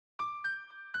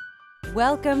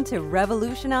Welcome to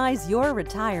Revolutionize Your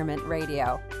Retirement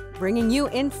Radio, bringing you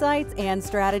insights and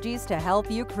strategies to help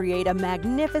you create a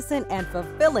magnificent and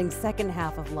fulfilling second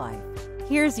half of life.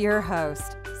 Here's your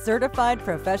host, certified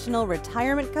professional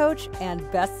retirement coach and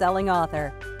best-selling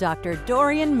author, Dr.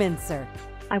 Dorian Mintzer.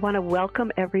 I want to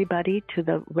welcome everybody to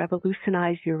the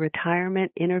Revolutionize Your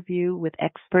Retirement Interview with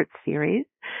Experts series.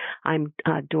 I'm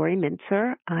Dorian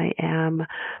Mintzer. I am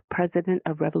president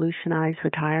of Revolutionize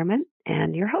Retirement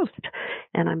and your host,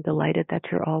 and I'm delighted that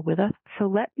you're all with us. So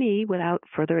let me, without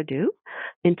further ado,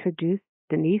 introduce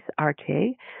Denise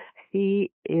Archie.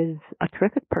 She is a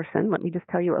terrific person. Let me just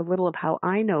tell you a little of how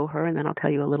I know her, and then I'll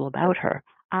tell you a little about her.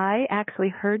 I actually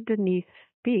heard Denise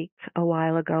speak a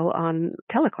while ago on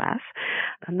teleclass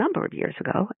a number of years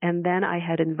ago, and then I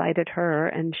had invited her,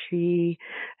 and she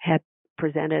had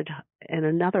presented in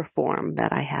another forum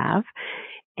that I have,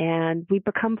 and we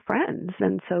become friends,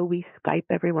 and so we Skype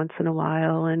every once in a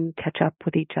while and catch up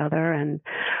with each other. And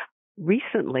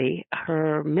recently,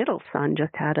 her middle son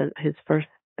just had his first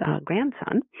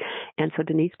grandson, and so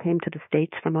Denise came to the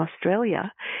States from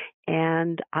Australia,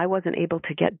 and I wasn't able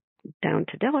to get down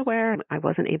to Delaware. I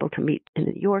wasn't able to meet in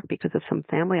New York because of some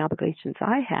family obligations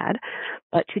I had,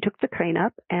 but she took the train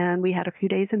up and we had a few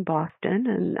days in Boston,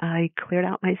 and I cleared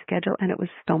out my schedule, and it was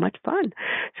so much fun.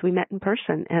 So we met in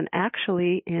person, and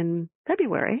actually in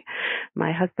February,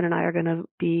 my husband and I are going to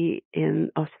be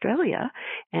in Australia,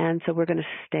 and so we're going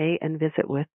to stay and visit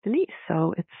with Denise.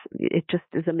 So it just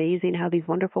is amazing how these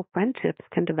wonderful friendships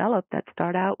can develop that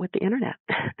start out with the internet.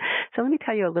 So let me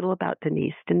tell you a little about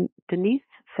Denise. Denise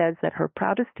says that her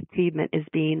proudest achievement is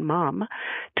being mom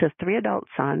to 3 adult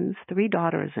sons, 3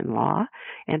 daughters-in-law,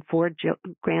 and 4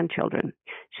 grandchildren.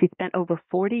 She spent over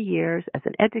 40 years as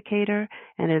an educator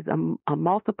and is a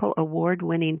multiple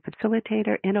award-winning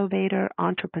facilitator, innovator,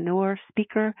 entrepreneur,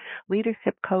 speaker,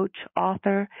 leadership coach,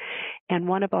 author, and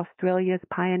one of Australia's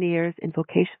pioneers in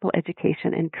vocational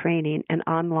education and training and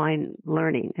online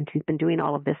learning. And she's been doing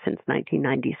all of this since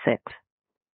 1996.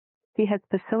 She has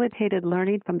facilitated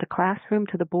learning from the classroom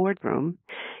to the boardroom,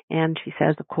 and she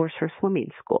says, of course, her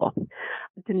swimming school.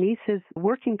 Denise's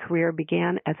working career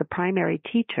began as a primary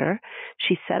teacher.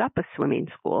 She set up a swimming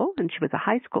school, and she was a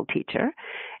high school teacher,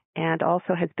 and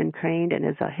also has been trained and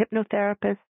is a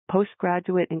hypnotherapist,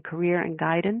 postgraduate in career and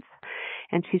guidance.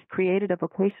 And she's created a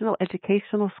vocational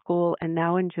educational school and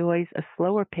now enjoys a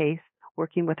slower pace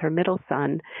working with her middle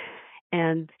son.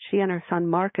 And she and her son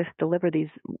Marcus deliver these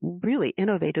really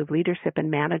innovative leadership and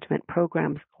management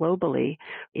programs globally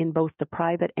in both the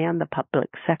private and the public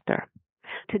sector.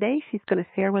 Today, she's going to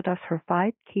share with us her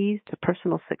 5 keys to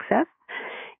personal success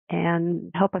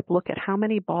and help us look at how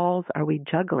many balls are we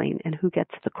juggling and who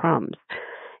gets the crumbs.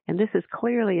 And this is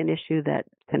clearly an issue that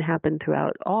can happen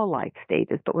throughout all life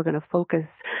stages, but we're going to focus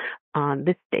on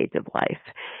this stage of life.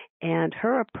 And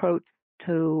her approach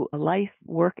to life,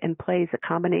 work, and play is a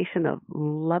combination of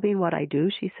loving what I do,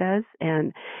 she says,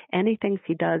 and anything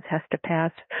she does has to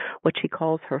pass what she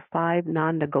calls her 5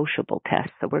 non-negotiable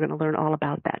tests. So we're going to learn all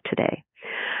about that today.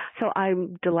 So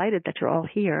I'm delighted that you're all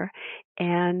here,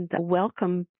 and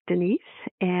welcome, Denise.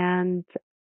 And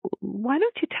why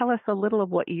don't you tell us a little of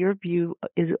what your view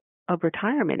of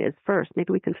retirement is first?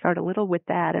 Maybe we can start a little with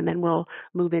that, and then we'll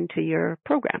move into your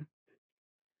program.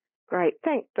 Great.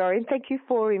 Thanks, Dorian. Thank you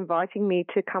for inviting me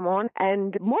to come on.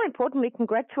 And more importantly,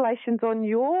 congratulations on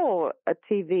your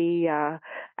TV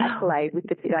accolade with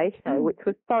the Today Show, which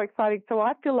was so exciting. So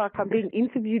I feel like I'm being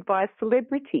interviewed by a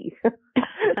celebrity. So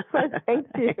thank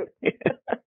you.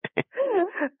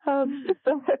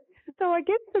 So I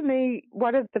guess for me,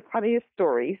 one of the funniest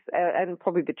stories, and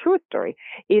probably the truest story,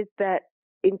 is that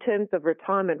in terms of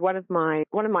retirement, one of my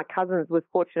cousins was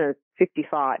fortunate at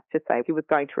 55 to say he was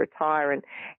going to retire, and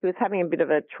he was having a bit of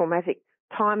a traumatic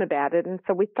time about it. And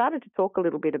so we started to talk a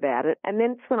little bit about it. And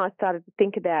then that's when I started to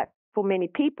think about, for many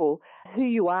people, who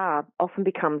you are often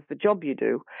becomes the job you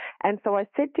do. And so I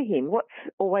said to him, what's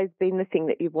always been the thing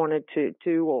that you've wanted to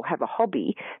do or have a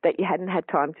hobby that you hadn't had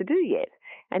time to do yet?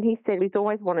 And he said he's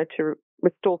always wanted to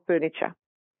restore furniture.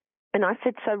 And I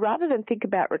said, so rather than think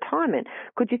about retirement,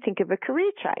 could you think of a career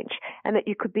change and that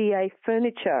you could be a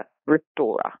furniture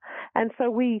restorer? And so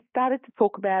we started to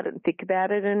talk about it and think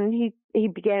about it, and he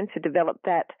began to develop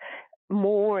that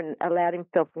more and allowed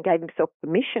himself and gave himself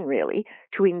permission really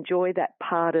to enjoy that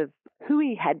part of who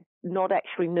he had not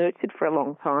actually nurtured for a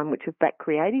long time, which is that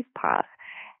creative part.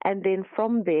 And then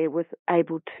from there was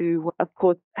able to, of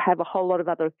course, have a whole lot of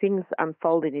other things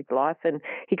unfold in his life. And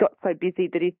he got so busy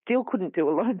that he still couldn't do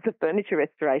a lot of furniture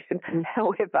restoration.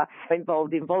 However,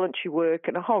 involved in voluntary work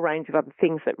and a whole range of other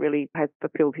things that really has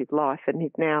fulfilled his life. And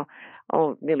he's now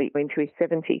nearly into his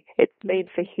 70s. It's been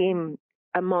for him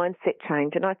a mindset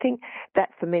change. And I think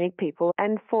that's for many people.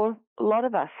 And for a lot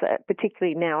of us,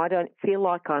 particularly now, I don't feel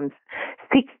like I'm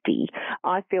 60.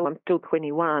 I feel I'm still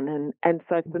 21. And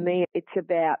so for me, it's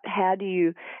about how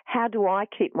do I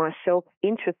keep myself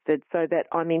interested so that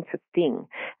I'm interesting?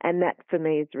 And that for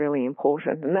me is really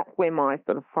important. And that's where my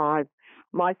sort of five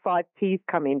P's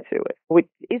come into it, which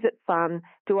is it fun?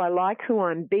 Do I like who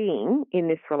I'm being in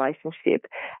this relationship?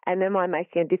 And am I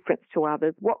making a difference to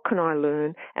others? What can I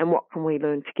learn and what can we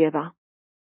learn together?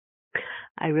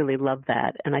 I really love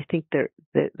that. And I think that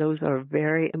those are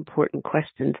very important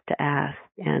questions to ask,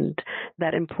 and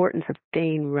that importance of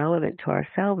staying relevant to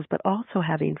ourselves, but also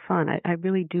having fun. I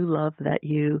really do love that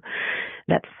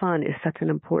fun is such an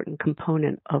important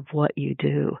component of what you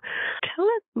do. Tell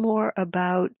us more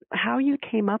about how you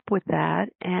came up with that,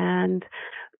 and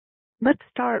let's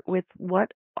start with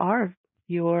what are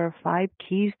your 5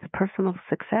 keys to personal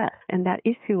success, and that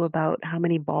issue about how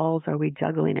many balls are we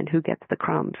juggling and who gets the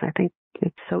crumbs. I think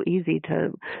it's so easy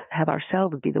to have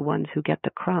ourselves be the ones who get the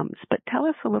crumbs. But tell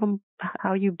us a little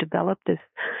how you've developed this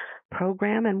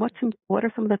program and what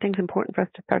are some of the things important for us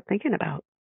to start thinking about.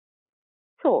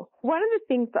 Sure. One of the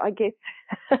things that I guess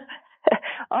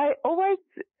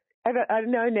I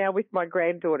know now with my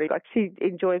granddaughter, like she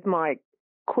enjoys my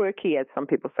quirky, as some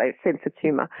people say, sense of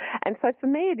humour. And so for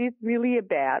me, it is really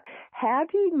about how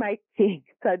do you make things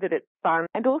so that it's fun,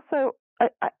 and also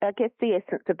I guess the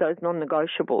essence of those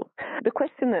non-negotiables. The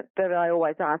question that I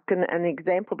always ask, and an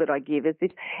example that I give is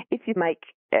if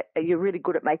you're really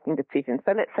good at making decisions.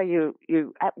 So let's say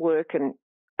you at work and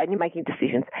you're making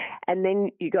decisions, and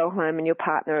then you go home and your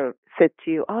partner says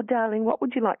to you, "Oh, darling, what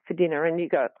would you like for dinner?" And you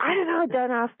go, "I don't know, don't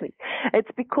ask me."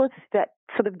 It's because that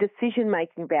sort of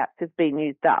decision-making voucher has been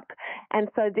used up. And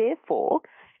so therefore,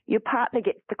 your partner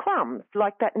gets the crumbs,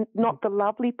 like that, not the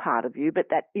lovely part of you, but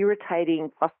that irritating,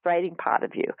 frustrating part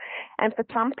of you. And for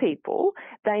some people,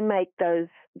 they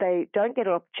don't get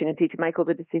an opportunity to make all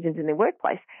the decisions in their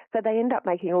workplace. So they end up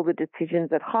making all the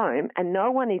decisions at home, and no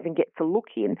one even gets a look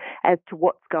in as to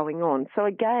what's going on. So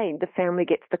again, the family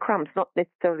gets the crumbs, not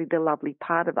necessarily the lovely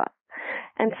part of us.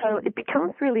 And so it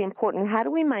becomes really important. How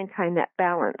do we maintain that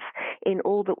balance in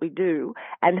all that we do?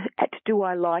 And do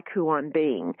I like who I'm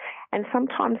being? And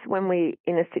sometimes when we're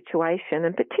in a situation,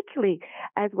 and particularly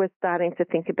as we're starting to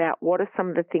think about what are some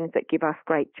of the things that give us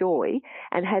great joy,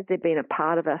 and has there been a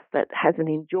part of us that hasn't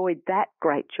enjoyed that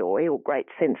great joy or great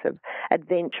sense of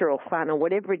adventure or fun or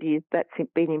whatever it is that's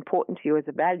been important to you as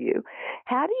a value,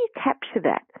 how do you capture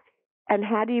that? And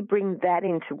how do you bring that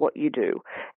into what you do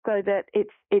so that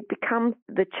it becomes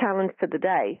the challenge for the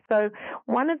day? So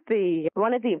one of the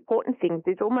important things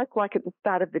is almost like at the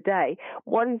start of the day,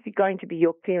 what is going to be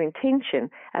your clear intention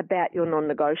about your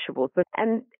non-negotiables?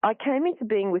 And I came into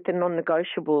being with the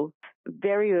non-negotiables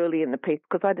very early in the piece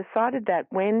because I decided that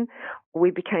when we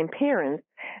became parents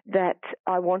that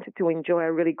I wanted to enjoy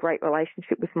a really great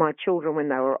relationship with my children when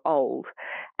they were old.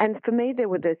 And for me, there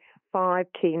were these 5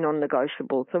 key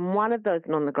non-negotiables. And one of those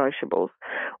non-negotiables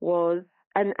was,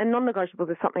 and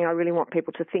non-negotiables is something I really want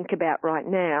people to think about right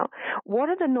now. What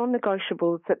are the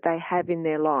non-negotiables that they have in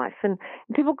their life? And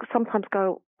people sometimes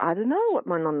go, I don't know what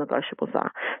my non-negotiables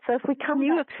are. So if we come Can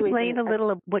you back to explain a little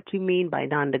of what you mean by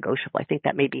non-negotiable? I think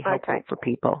that may be helpful for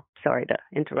people. Sorry to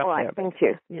interrupt All right, there. thank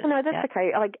you. Yeah, no, that's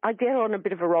okay. I get on a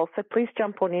bit of a roll, so please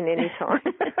jump on in any time.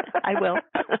 I will.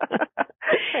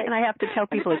 And I have to tell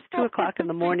people it's 2:00 in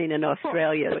the morning in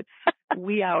Australia. It's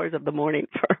wee hours of the morning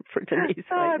for Denise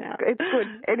right now. It's good.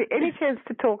 Any chance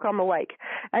to talk, I'm awake.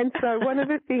 And so one of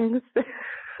the things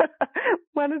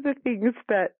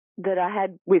that I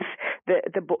had with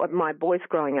my boys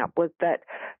growing up was that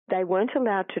they weren't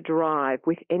allowed to drive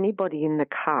with anybody in the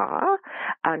car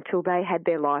until they had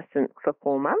their license for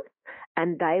 4 months,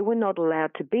 and they were not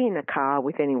allowed to be in a car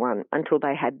with anyone until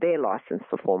they had their license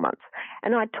for 4 months.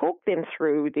 And I talked them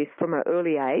through this from an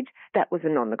early age. That was a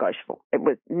non-negotiable. It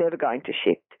was never going to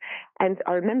shift. And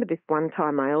I remember this one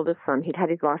time, my eldest son, he'd had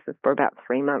his license for about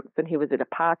 3 months, and he was at a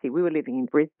party. We were living in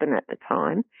Brisbane at the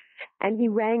time. And he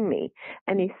rang me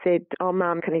and he said, "Oh,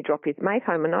 Mum, can he drop his mate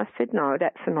home?" And I said, "No,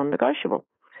 that's a non-negotiable."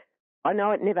 I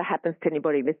know it never happens to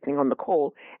anybody listening on the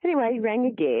call. Anyway, he rang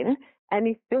again and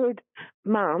he said,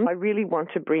 "Mum, I really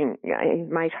want to bring his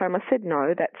mate home." I said,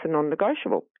 "No, that's a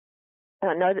non-negotiable."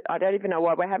 And I don't even know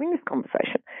why we're having this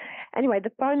conversation. Anyway,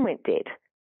 the phone went dead.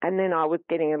 And then I was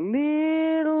getting a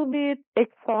little bit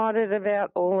excited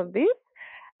about all of this.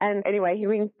 And anyway, he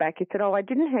rings back. He said, I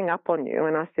didn't hang up on you.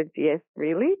 And I said, yes,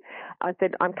 really? I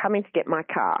said, I'm coming to get my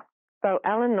car. So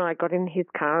Alan and I got in his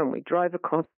car and we drove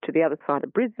across to the other side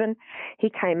of Brisbane.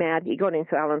 He came out, he got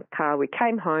into Alan's car, we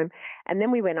came home, and then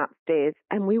we went upstairs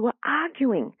and we were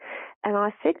arguing. And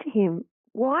I said to him,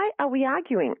 why are we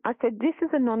arguing? I said, this is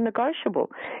a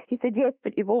non-negotiable. He said, yes,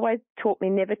 but you've always taught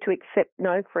me never to accept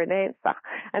no for an answer.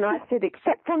 And I said,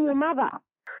 except from your mother.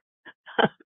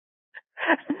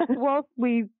 Whilst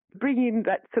we bring in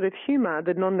that sort of humour,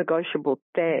 the non-negotiable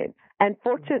stand. And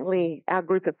fortunately, our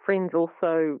group of friends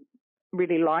also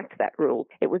really liked that rule.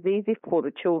 It was easy for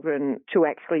the children to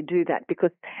actually do that because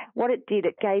what it did,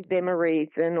 it gave them a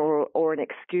reason or an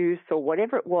excuse or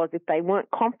whatever it was. If they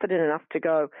weren't confident enough to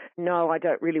go, no, I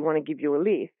don't really want to give you a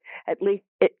list, at least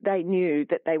they knew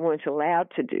that they weren't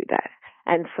allowed to do that.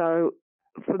 And so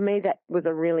for me, that was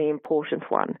a really important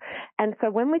one. And so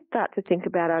when we start to think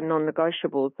about our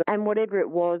non-negotiables and whatever it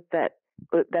was that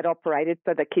operated,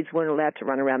 so the kids weren't allowed to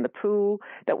run around the pool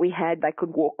that we had. They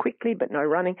could walk quickly, but no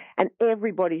running. And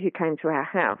everybody who came to our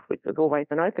house, which was always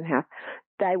an open house,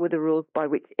 they were the rules by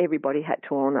which everybody had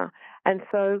to honour. And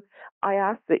so I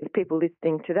asked the people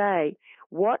listening today,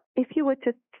 what if you were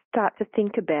to start to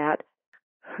think about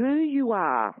who you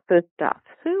are first up?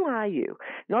 Who are you?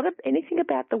 Not anything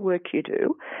about the work you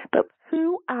do, but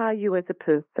who are you as a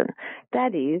person?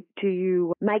 That is, do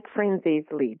you make friends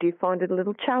easily? Do you find it a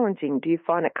little challenging? Do you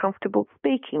find it comfortable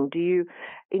speaking? Do you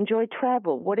enjoy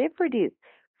travel? Whatever it is,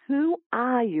 who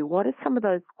are you? What are some of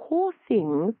those core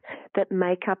things that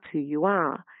make up who you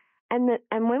are? And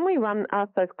when we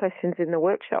ask those questions in the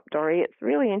workshop, Dori, it's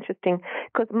really interesting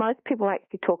because most people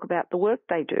actually talk about the work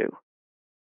they do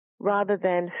rather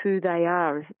than who they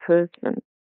are as a person.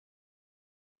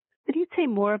 Could you say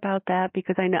more about that?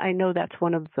 Because I know that's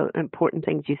one of the important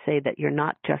things you say, that you're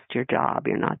not just your job,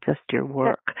 you're not just your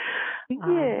work.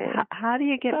 Yeah. How do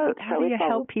you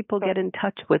help people get in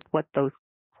touch with what those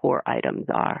core items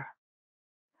are?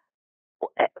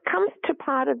 It comes to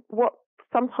part of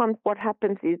sometimes what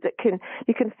happens is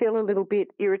you can feel a little bit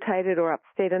irritated or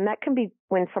upset, and that can be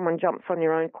when someone jumps on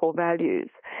your own core values.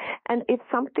 And it's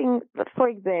something, for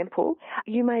example,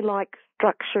 you may like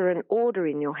structure and order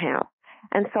in your house,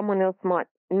 and someone else might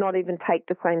not even take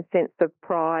the same sense of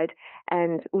pride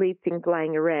and leave things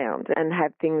laying around and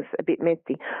have things a bit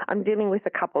messy. I'm dealing with a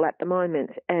couple at the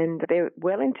moment, and they're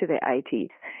well into their 80s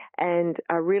and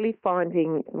are really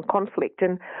finding some conflict.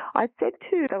 And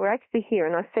they were actually here,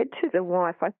 and I said to the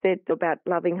wife, I said about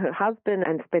loving her husband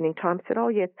and spending time. I said, oh,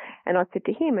 yes. And I said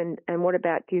to him, and what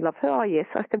about, do you love her? Oh, yes.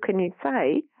 I said, can you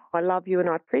say, I love you and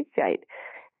I appreciate?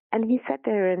 And he sat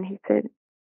there and he said,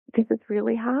 this is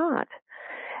really hard.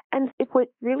 And if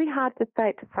it's really hard to say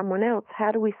it to someone else,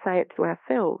 how do we say it to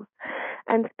ourselves?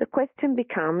 And the question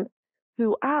becomes,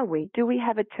 who are we? Do we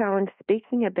have a challenge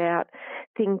speaking about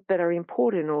things that are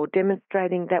important or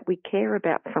demonstrating that we care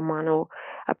about someone or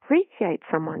appreciate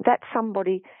someone? That's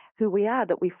somebody who we are,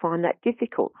 that we find that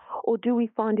difficult. Or do we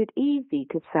find it easy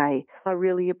to say, I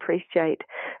really appreciate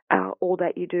all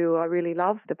that you do. I really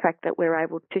love the fact that we're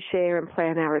able to share and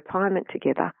plan our retirement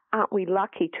together. Aren't we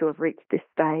lucky to have reached this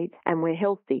stage and we're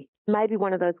healthy? Maybe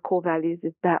one of those core values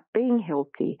is about being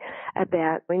healthy,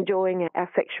 about enjoying our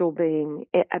sexual being,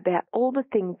 about all the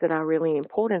things that are really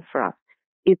important for us.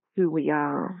 It's who we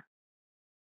are.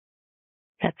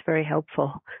 That's very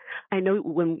helpful. I know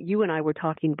when you and I were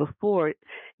talking before,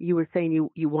 you were saying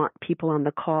you want people on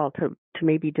the call to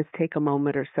maybe just take a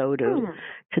moment or so to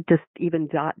just even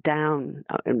jot down.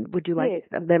 Would you like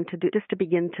them to do, just to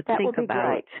begin to think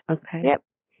about it? Okay. Yep.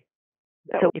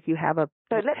 So if you have let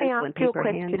me ask you a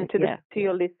question to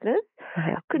your listeners.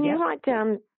 Can you write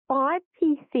down 5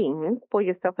 key things for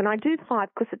yourself? And I do 5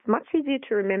 because it's much easier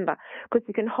to remember, because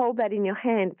you can hold that in your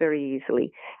hand very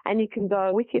easily and you can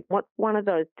go with it. What's one of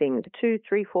those things? 2,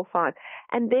 3, 4, 5.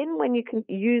 And then when you can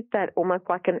use that almost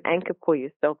like an anchor for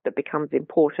yourself that becomes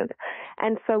important.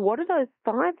 And so what are those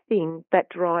 5 things that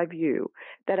drive you,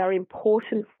 that are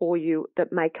important for you,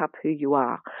 that make up who you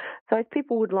are? So if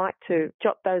people would like to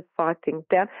jot those 5 things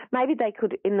down, maybe they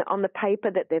could, on the paper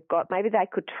that they've got, maybe they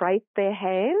could trace their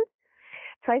hand.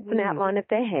 Trace an outline of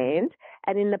their hand,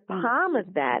 and in the palm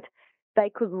of that, they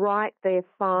could write their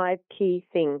 5 key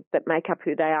things that make up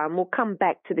who they are. And we'll come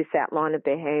back to this outline of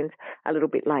their hands a little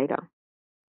bit later.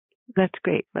 That's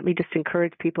great. Let me just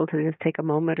encourage people to just take a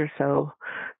moment or so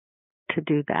to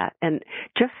do that. And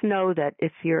just know that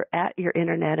if you're at your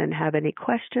internet and have any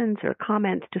questions or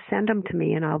comments, to send them to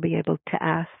me, and I'll be able to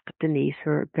ask Denise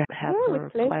or have her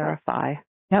clarify.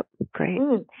 Yep, great.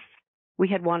 We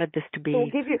had wanted this to be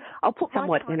I'll put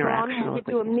somewhat my timer on. I'll give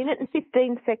you a minute and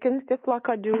 15 seconds, just like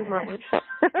I do in my workshop.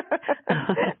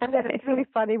 And then it's really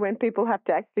funny when people have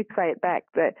to actually say it back,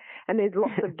 and there's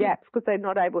lots of gaps because they're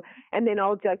not able. And then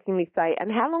I'll jokingly say,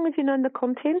 "And how long have you known the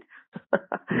content?"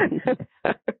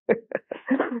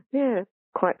 Yeah,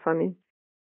 quite funny.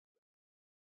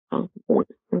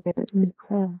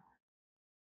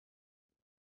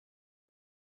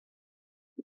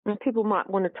 And people might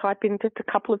want to type in just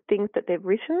a couple of things that they've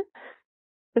written,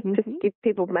 just to give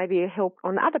people maybe a help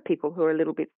on other people who are a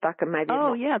little bit stuck and maybe.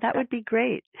 Oh, yeah, that would be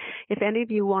great. If any of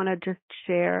you want to just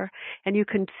share, and you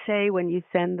can say when you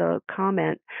send the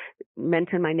comment,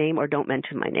 mention my name or don't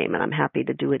mention my name, and I'm happy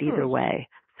to do it either way.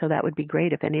 So that would be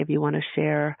great if any of you want to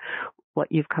share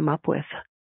what you've come up with.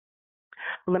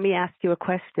 Let me ask you a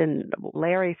question.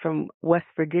 Larry from West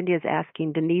Virginia is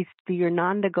asking, Denise, do your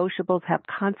non-negotiables have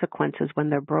consequences when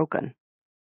they're broken?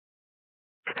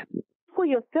 For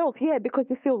yourself, yeah, because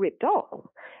you feel ripped off.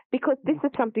 Because this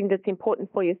is something that's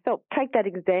important for yourself. Take that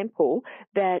example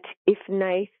that if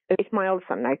my oldest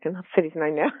son, Nathan, I've said his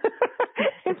name now.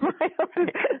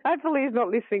 Hopefully he's not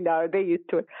listening now, they're used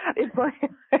to it. If my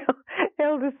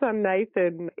eldest son,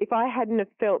 Nathan, if I hadn't have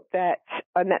felt that,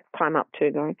 and that's time up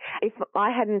too, though, if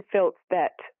I hadn't felt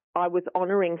that I was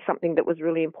honouring something that was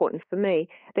really important for me,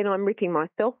 then I'm ripping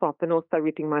myself off and also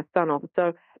ripping my son off.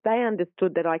 So they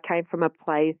understood that I came from a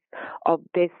place of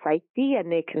their safety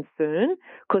and their concern,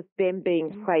 because them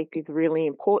being safe is really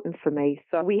important for me.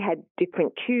 So we had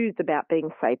different cues about being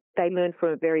safe. They learned from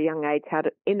a very young age how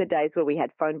to, in the days where we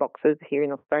had phone boxes here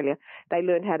in Australia, they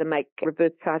learned how to make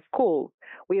reverse charge calls.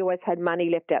 We always had money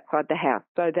left outside the house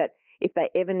so that if they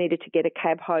ever needed to get a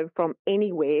cab home from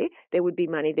anywhere, there would be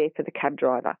money there for the cab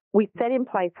driver. We set in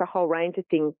place a whole range of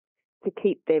things to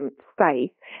keep them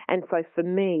safe. And so for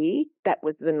me, that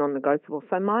was the non-negotiable.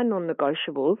 So my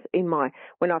non-negotiables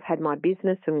when I've had my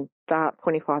business and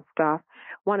 25 staff,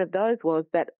 one of those was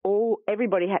that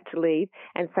everybody had to leave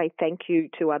and say thank you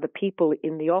to other people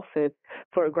in the office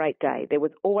for a great day. There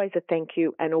was always a thank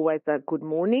you and always a good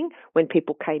morning when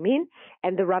people came in,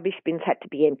 and the rubbish bins had to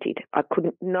be emptied.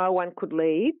 No one could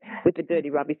leave with the dirty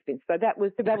rubbish bins. So that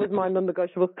was my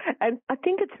non-negotiable. And I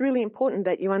think it's really important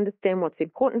that you understand what's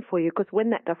important for you, because when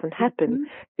that doesn't happen,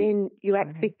 then you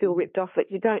actually feel ripped off. It.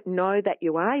 You don't know that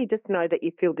you are. You just know that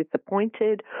you feel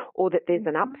disappointed or that there's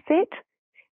an upset.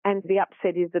 And the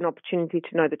upset is an opportunity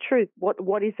to know the truth.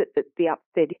 What is it that the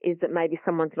upset is? That maybe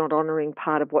someone's not honouring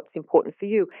part of what's important for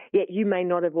you, yet you may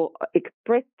not have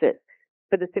expressed it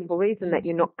for the simple reason that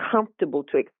you're not comfortable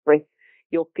to express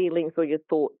your feelings or your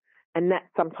thoughts. And that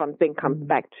sometimes then comes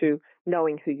back to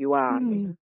knowing who you are.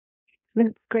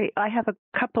 That's great. I have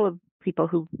a couple of people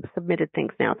who submitted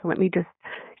things now, so let me just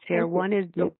share. One is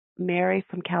Mary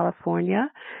from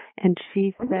California, and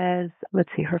she says, let's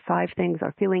see, her 5 things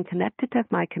are feeling connected to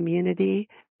my community,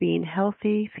 being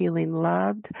healthy, feeling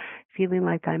loved, feeling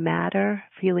like I matter,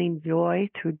 feeling joy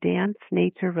through dance,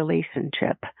 nature,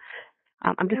 relationship.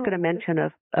 I'm just going to mention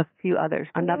a few others.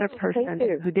 Another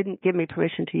person who didn't give me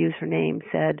permission to use her name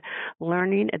said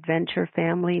learning, adventure,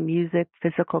 family, music,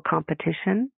 physical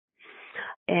competition.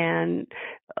 And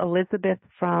Elizabeth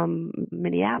from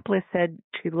Minneapolis said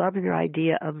she loves your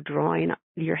idea of drawing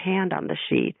your hand on the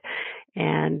sheet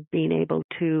and being able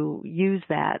to use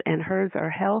that. And hers are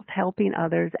health, helping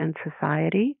others, and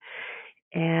society.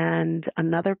 And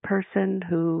another person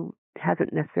who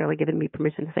hasn't necessarily given me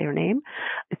permission to say her name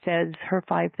says her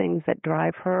 5 things that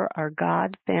drive her are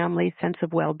God, family, sense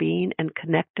of well-being, and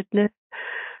connectedness,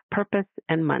 purpose,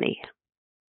 and money.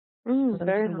 Those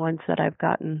are the ones that I've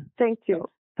gotten. Thank you.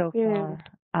 So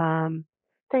far.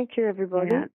 Thank you, everybody.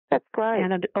 Yeah. That's great.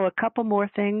 And a couple more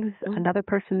things. Another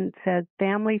person said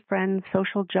family, friends,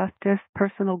 social justice,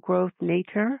 personal growth,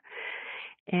 nature.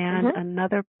 And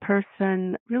another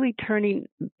person really turning,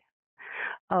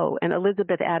 and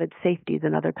Elizabeth added safety is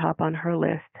another top on her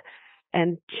list.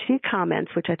 And she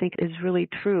comments, which I think is really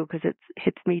true because it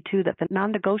hits me too, that the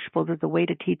non-negotiables is a way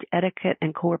to teach etiquette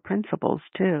and core principles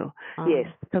too. Yes.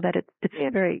 So that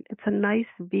it's a nice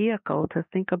vehicle to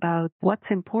think about what's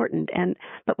important.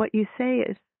 But what you say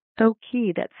is so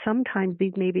key, that sometimes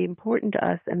these may be important to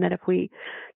us, and that if we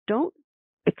don't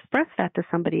express that to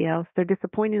somebody else, they're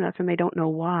disappointing us and they don't know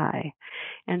why.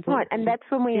 And so, right, and that's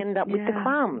when we end up with the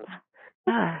crumbs.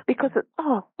 Because it's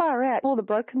far out, all the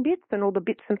broken bits and all the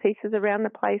bits and pieces around the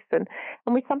place, and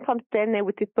we sometimes stand there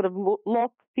with this sort of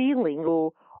lost feeling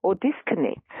or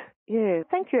disconnect. Yeah.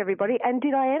 Thank you, everybody. And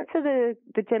did I answer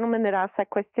the gentleman that asked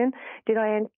that question? Did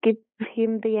I give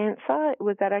him the answer?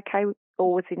 Was that okay,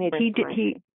 or was he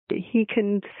needing? He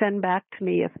can send back to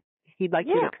me if he'd like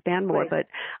you to expand more. But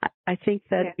I think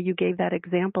that you gave that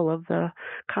example of the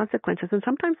consequences. And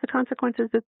sometimes the consequences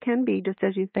can be, just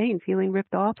as you're saying, feeling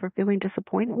ripped off or feeling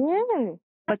disappointed. Yeah.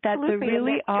 But that there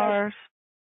really are.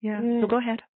 So go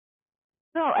ahead.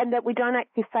 No, and that we don't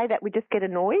actually say that. We just get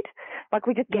annoyed. Like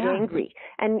we just get angry.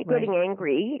 And getting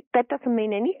angry, that doesn't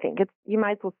mean anything. You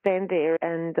might as well stand there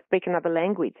and speak another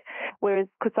language. Whereas,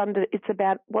 because it's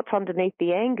about what's underneath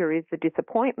the anger is the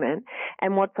disappointment.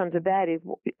 And what's under that is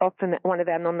often one of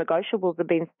our non-negotiables have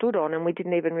been stood on and we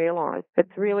didn't even realise.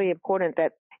 It's really important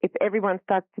that if everyone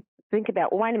starts to think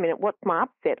about, well, wait a minute, what's my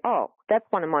upset? Oh, that's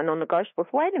one of my non-negotiables.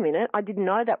 Wait a minute, I didn't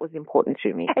know that was important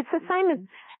to me. It's the same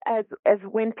as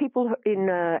when people in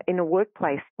a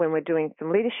workplace, when we're doing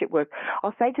some leadership work,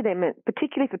 I'll say to them,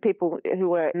 particularly for people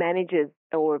who are managers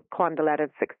or have climbed the ladder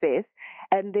of success,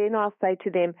 and then I'll say to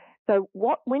them, so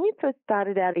when you first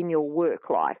started out in your work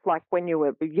life, like when you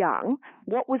were young,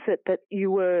 what was it that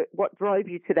what drove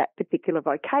you to that particular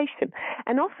vocation?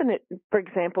 And often, for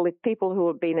example, if people who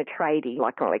have been a tradie,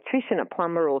 like an electrician, a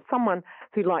plumber, or someone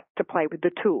who likes to play with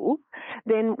the tools,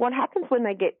 then what happens when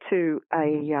they get to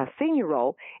a senior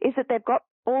role is that they've got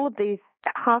all of these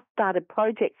half-started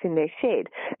projects in their shed,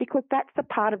 because that's the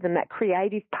part of them, that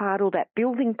creative part or that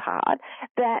building part,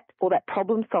 or that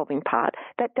problem-solving part,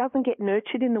 that doesn't get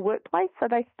nurtured in the workplace. So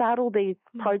they start all these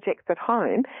projects at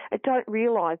home and don't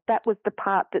realise that was the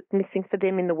part that's missing for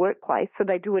them in the workplace. So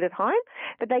they do it at home,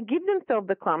 but they give themselves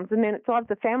the crumbs, and then it drives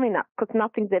the family nuts because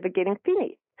nothing's ever getting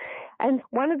finished. And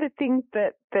one of the things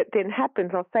that then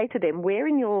happens, I'll say to them, where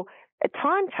in your a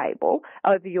timetable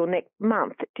over your next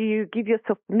month do you give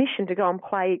yourself permission to go and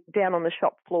play down on the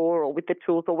shop floor or with the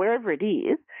tools or wherever it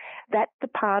is? That's the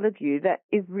part of you that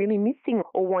is really missing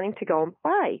or wanting to go and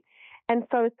play. And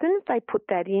so as soon as they put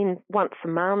that in once a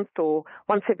month or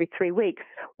once every 3 weeks,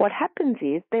 what happens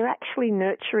is they're actually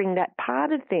nurturing that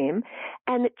part of them,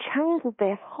 and it changes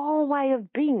their whole way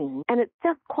of being. And it's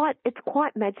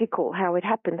quite magical how it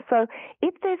happens. So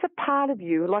if there's a part of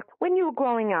you, like when you were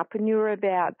growing up and you were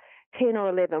about 10 or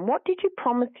 11, what did you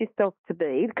promise yourself to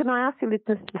be? Can I ask your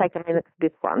listeners to take a minute for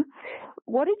this one?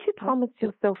 What did you promise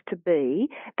yourself to be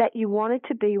that you wanted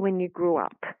to be when you grew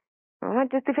up? All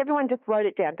right, just if everyone just wrote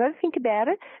it down. Don't think about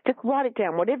it. Just write it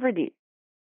down, whatever it is.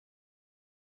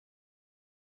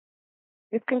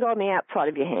 This can go on the outside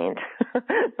of your hand,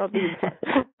 not the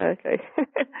inside. Okay.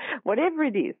 Whatever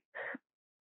it is,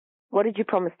 what did you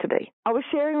promise to be? I was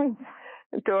sharing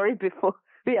with Dory before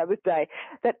the other day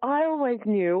that I always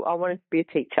knew I wanted to be a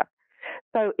teacher.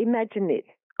 So imagine this.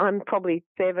 I'm probably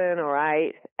 7 or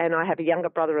 8, and I have a younger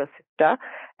brother or sister,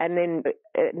 and then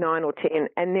 9 or 10,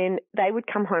 and then they would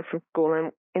come home from school,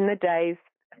 and in the days,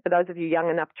 for those of you young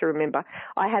enough to remember,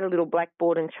 I had a little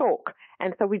blackboard and chalk,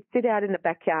 and so we'd sit out in the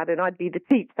backyard, and I'd be the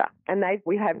teacher, and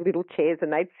we'd have little chairs,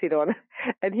 and they'd sit on,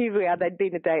 and here we are, they'd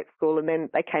been a day at school, and then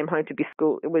they came home to be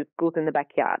school. It was schools in the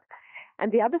backyard.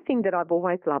 And the other thing that I've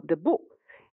always loved are books.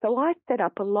 So I set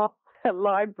up a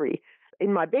library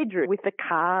in my bedroom with the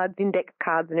cards, index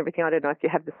cards and everything. I don't know if you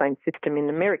have the same system in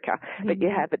America, but you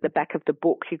have at the back of the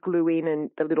book, you glue in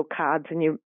and the little cards and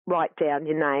you write down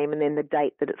your name and then the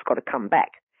date that it's got to come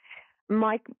back.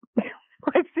 My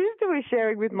sister was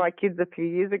sharing with my kids a few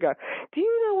years ago, do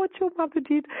you know what your mother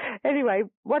did? Anyway,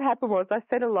 what happened was I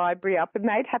set a library up and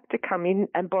they'd have to come in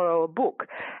and borrow a book.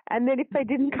 And then if they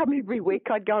didn't come every week,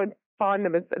 I'd go and find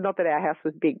them. Not that our house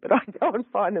was big, but I'd go and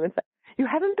find them and say, you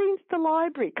haven't been to the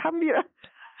library, come here.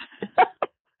 And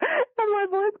my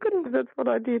voice couldn't, that's what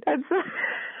I did. And so,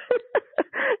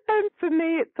 and for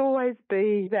me, it's always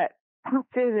been that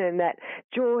passion and that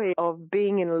joy of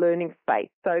being in a learning space.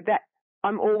 So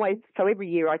every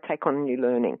year I take on new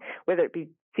learning, whether it be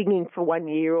singing for 1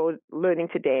 year or learning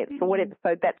to dance or whatever.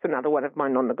 So that's another one of my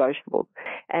non-negotiables.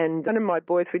 And one of my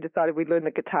boys, we decided we'd learn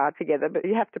the guitar together, but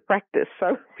you have to practice.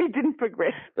 So we didn't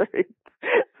progress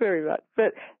very much.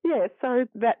 But yeah, so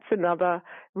that's another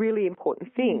really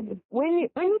important thing. When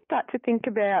you start to think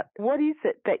about what is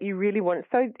it that you really want,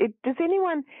 does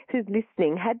anyone who's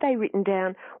listening, had they written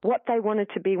down what they wanted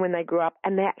to be when they grew up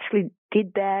and they actually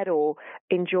did that or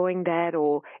enjoying that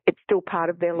or it's still part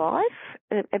of their life?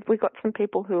 Have we got some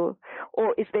people who,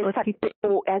 or is there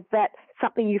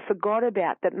something you forgot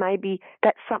about that maybe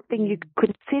that's something you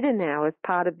consider now as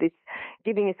part of this,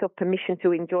 giving yourself permission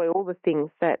to enjoy all the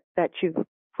things that you've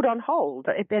put on hold?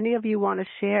 If any of you want to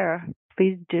share,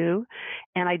 please do.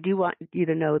 And I do want you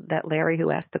to know that Larry,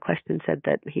 who asked the question, said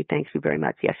that he thanks you very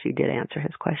much. Yes, you did answer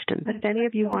his question. But if any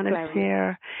of you want to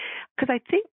share, because I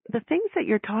think the things that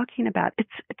you're talking about,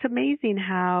 it's amazing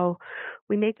how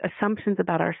we make assumptions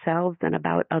about ourselves and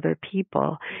about other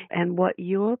people. And what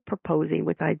you're proposing,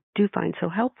 which I do find so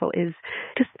helpful, is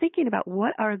just thinking about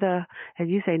what are the, as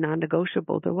you say,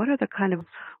 non-negotiables, or what are the kind of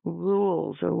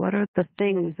rules, or what are the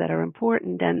things that are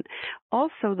important. And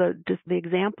also just the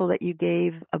example that you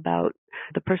gave about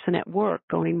the person at work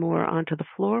going more onto the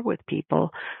floor with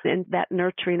people, and that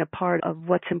nurturing a part of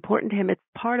what's important to him. It's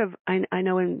part of, I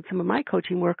know in some of my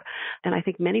coaching work, and I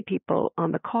think many people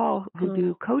on the call who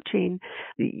do coaching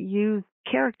use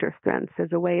character strengths as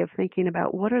a way of thinking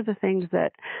about what are the things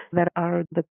that are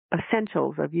the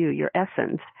essentials of you, your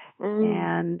essence,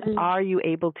 and are you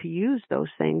able to use those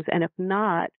things? And if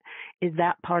not, is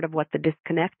that part of what the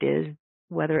disconnect is,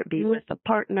 whether it be with a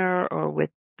partner or with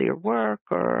your work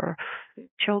or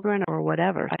children or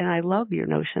whatever? And I love your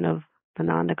notion of the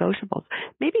non-negotiables.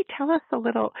 Maybe tell us a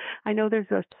little. I know there's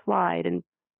a slide, and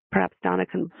perhaps Donna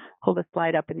can pull the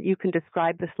slide up, and you can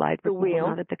describe the slide for people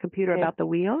not at the computer about the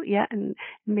wheel. Yeah, and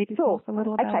maybe tell us a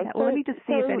little about that. Well, let me just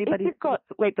see if anybody's got.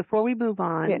 Wait, before we move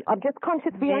on. Yeah, I'm just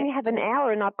conscious we only have an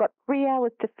hour, and I've got 3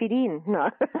 hours to fit in. No.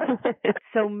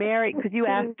 So, Mary, because you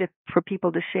asked for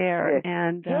people to share,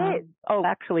 and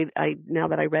actually, now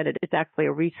that I read it, it's actually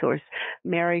a resource.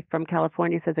 Mary from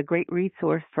California says a great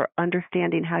resource for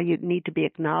understanding how you need to be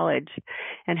acknowledged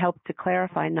and helps to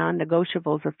clarify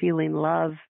non-negotiables or feeling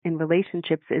love in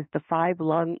relationships is The 5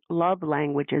 Love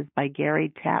Languages by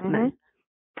Gary Chapman.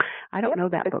 I don't know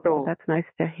that book. Cool. That's nice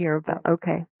to hear about.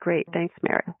 Okay, great. Thanks,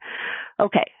 Mary.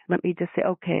 Okay, let me just say,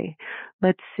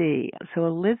 let's see. So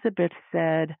Elizabeth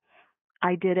said,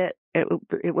 I did it.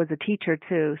 It was a teacher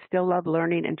too. Still love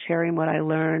learning and sharing what I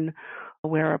learn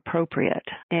where appropriate.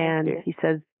 And he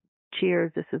says,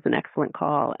 cheers, this is an excellent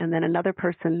call. And then another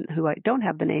person who I don't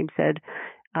have the name said,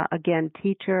 again,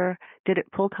 teacher, did it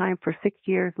full-time for 6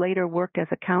 years, later worked as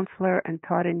a counselor and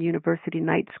taught in university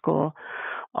night school,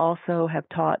 also have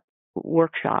taught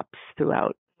workshops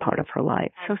throughout part of her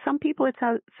life. So some people, it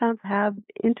sounds, have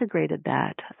integrated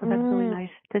that. So that's really nice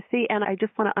to see. And I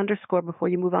just want to underscore before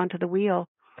you move on to the wheel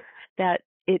that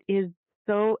it is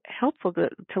so helpful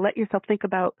to let yourself think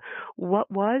about what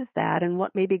was that and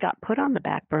what maybe got put on the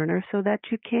back burner so that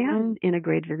you can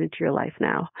integrate it into your life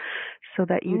now, so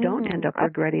that you don't end up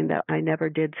regretting that I never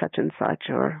did such and such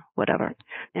or whatever.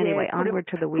 Anyway, onward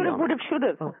to the wheel. Could have, would have, should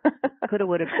have. Could have,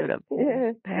 would have, should have.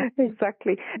 Yeah,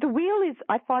 exactly. The wheel is,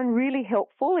 I find, really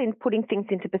helpful in putting things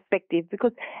into perspective,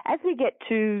 because as we get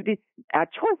to this, our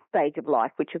choice stage of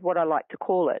life, which is what I like to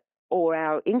call it, or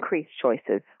our increased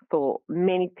choices for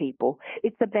many people,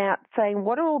 it's about saying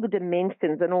what are all the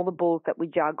dimensions and all the balls that we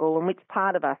juggle and which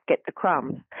part of us get the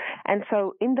crumbs. And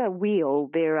so in the wheel,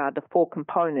 there are the 4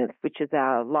 components, which is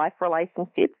our life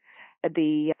relationships,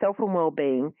 the self and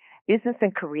well-being, business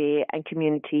and career, and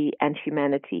community and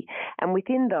humanity. And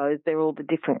within those, there are all the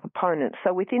different components.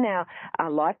 So within our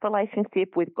life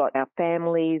relationship, we've got our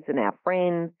families and our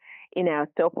friends. In our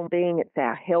self-well-being, it's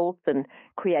our health and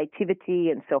creativity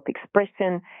and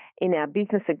self-expression. In our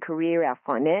business and career, our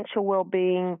financial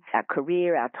well-being, our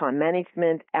career, our time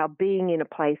management, our being in a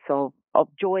place of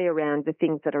joy around the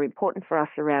things that are important for us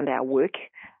around our work,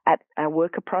 at our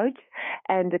work approach,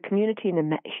 and the community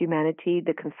and the humanity,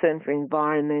 the concern for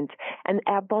environment, and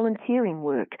our volunteering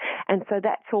work. And so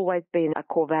that's always been a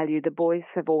core value. The boys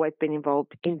have always been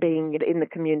involved in being in the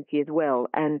community as well,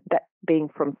 and that being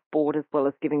from sport as well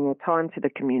as giving their time to the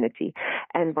community.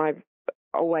 And I've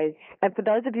always, and for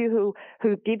those of you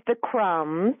who give the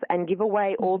crumbs and give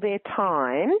away all their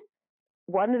time,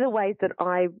 one of the ways that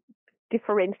I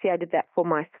differentiated that for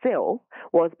myself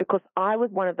was because I was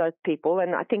one of those people,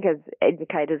 and I think as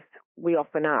educators we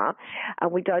often are,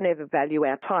 we don't ever value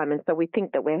our time, and so we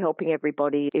think that we're helping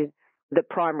everybody is the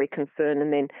primary concern,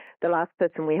 and then the last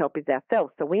person we help is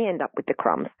ourselves, so we end up with the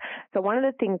crumbs. So one of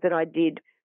the things that I did,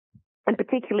 and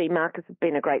particularly Marcus has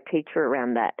been a great teacher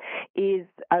around that, is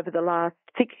over the last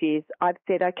 6 years I've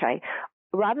said, okay,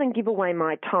 rather than give away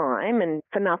my time and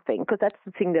for nothing, because that's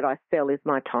the thing that I sell is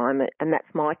my time and that's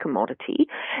my commodity,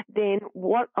 then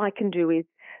what I can do is,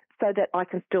 so that I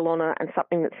can still honour and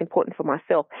something that's important for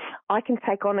myself, I can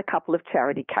take on a couple of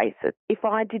charity cases. If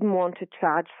I didn't want to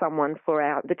charge someone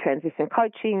for the transition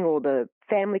coaching or the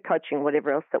family coaching,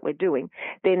 whatever else that we're doing,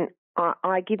 then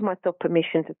I give myself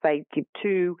permission to say give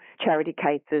 2 charity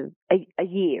cases a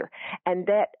year, and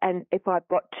if I've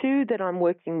got 2 that I'm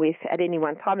working with at any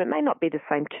one time, it may not be the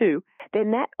same 2,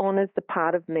 then that honours the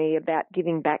part of me about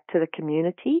giving back to the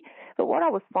community. But what I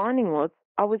was finding was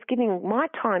I was giving my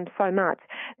time so much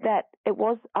that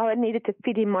I needed to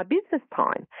fit in my business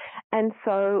time, and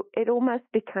so it almost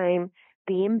became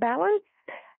the imbalance.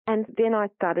 And then I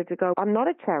started to go, I'm not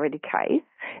a charity case,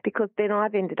 because then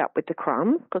I've ended up with the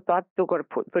crumbs, because I've still got to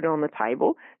put food on the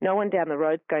table. No one down the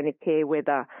road's going to care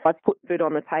whether I've put food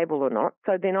on the table or not.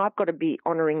 So then I've got to be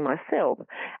honouring myself.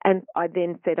 And I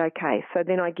then said, okay, so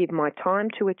then I give my time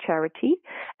to a charity,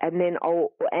 and then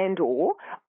I'll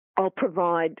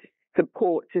provide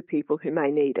support to people who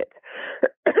may need it.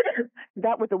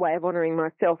 That was a way of honouring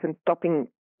myself and stopping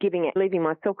giving it, leaving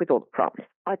myself with all the crumbs.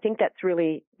 I think that's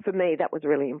really, for me, that was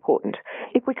really important.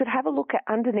 If we could have a look at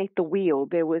underneath the wheel,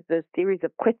 there was a series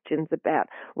of questions about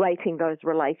rating those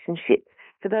relationships.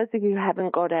 For those of you who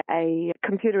haven't got a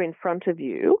computer in front of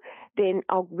you, then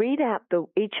I'll read out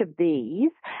each of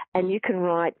these, and you can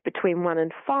write between 1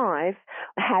 and 5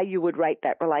 how you would rate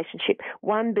that relationship.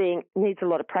 1 being needs a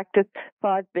lot of practice,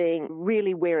 5 being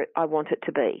really where I want it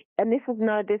to be. And there's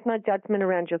no judgment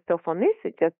around yourself on this.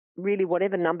 It just really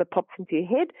whatever number pops into your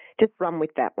head, just run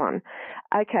with that one.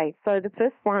 Okay, so the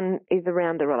first one is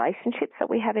around the relationships that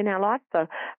we have in our life. So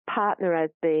partner as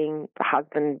being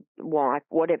husband, wife,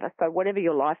 whatever. So whatever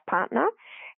your life partner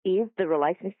is, the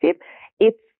relationship.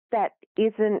 If that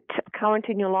isn't current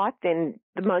in your life, then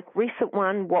the most recent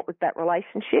one, what was that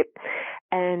relationship?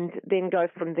 And then go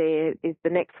from there. Is the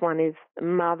next one is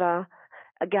mother.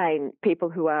 Again, people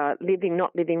who are living,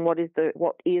 not living, what is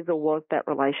or was that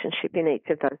relationship in each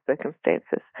of those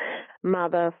circumstances?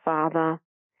 Mother, father,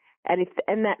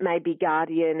 and that may be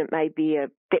guardian, it may be a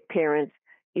step parent.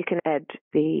 You can add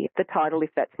the title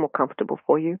if that's more comfortable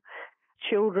for you.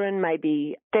 Children,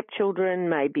 maybe stepchildren,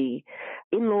 maybe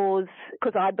in-laws,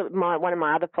 because one of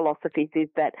my other philosophies is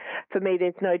that for me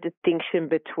there's no distinction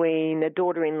between a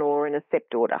daughter-in-law and a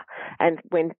stepdaughter. And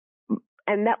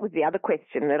that was the other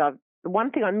question that the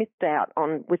one thing I missed out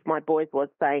on with my boys was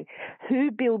saying, who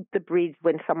builds the bridge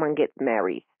when someone gets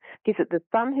married? Is it the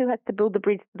son who has to build the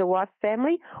bridge to the wife's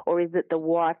family, or is it the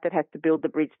wife that has to build the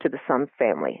bridge to the son's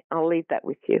family? I'll leave that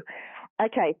with you.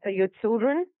 Okay, so your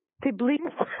children,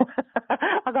 siblings,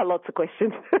 I've got lots of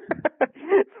questions.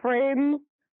 Friends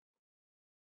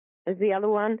is the other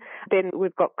one. Then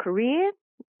we've got career,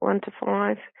 1 to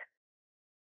 5.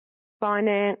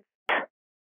 Finance,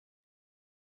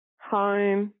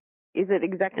 home. Is it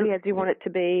exactly as you want it to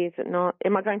be? Is it not?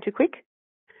 Am I going too quick?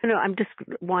 No, I'm just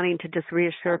wanting to just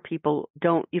reassure people,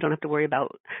 you don't have to worry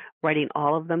about writing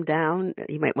all of them down.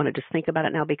 You might want to just think about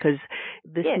it now, because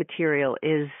this material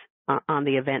is on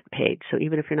the event page. So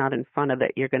even if you're not in front of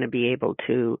it, you're going to be able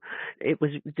to,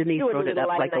 Denise wrote it up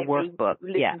like a workbook.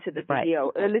 Listen to the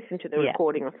video, listen to the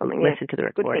recording or something. Listen to the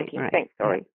recording. Good thinking. Right. Thanks,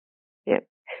 sorry. Yeah.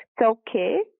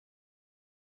 Self-care,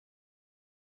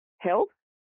 health,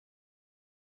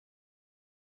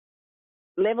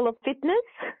 level of fitness,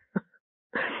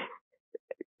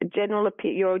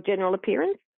 your general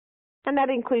appearance, and that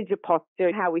includes your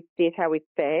posture, how we sit, how we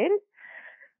stand,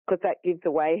 because that gives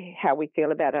away how we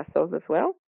feel about ourselves as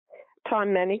well.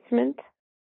 Time management,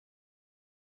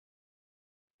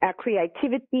 our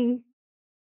creativity,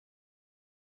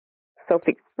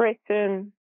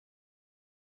 self-expression,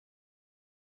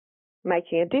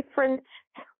 making a difference,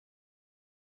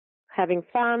 having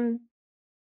fun,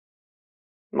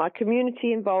 my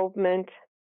community involvement,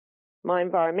 my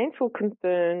environmental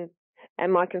concerns,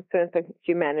 and my concerns for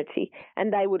humanity.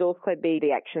 And they would also be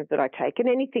the actions that I take. And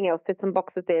anything else, there's some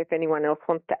boxes there if anyone else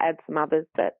wants to add some others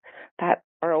that perhaps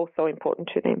are also important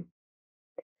to them.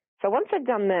 So once I've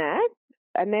done that,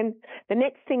 and then the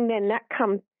next thing then that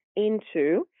comes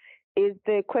into is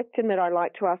the question that I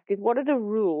like to ask is, what are the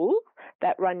rules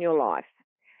that run your life?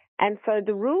 And so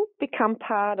the rules become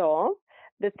part of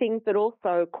the things that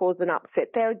also cause an upset.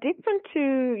 They're different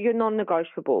to your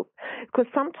non-negotiables, because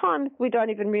sometimes we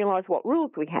don't even realize what rules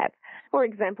we have. For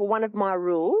example, one of my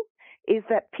rules is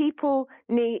that people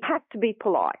have to be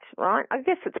polite, right? I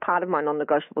guess it's part of my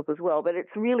non-negotiables as well, but it's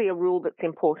really a rule that's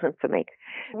important for me.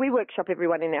 We workshop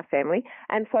everyone in our family,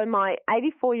 and so my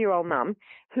 84-year-old mum,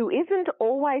 who isn't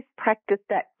always practiced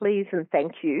at please and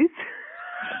thank yous,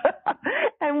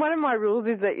 and one of my rules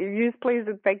is that you use please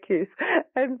and thank yous.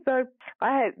 And so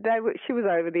she was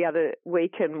over the other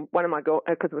week, and one of my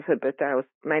because it was her birthday, I was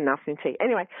made an afternoon tea.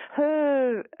 Anyway,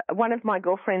 one of my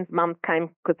girlfriend's mums came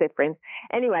because they're friends.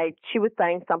 Anyway, she was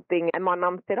saying something, and my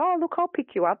mum said, "Oh, look, I'll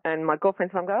pick you up." And my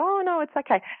girlfriend's mum goes, "Oh, no, it's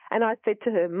okay." And I said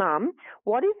to her, "Mum,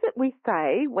 what is it we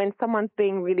say when someone's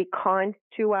being really kind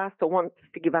to us or wants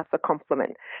to give us a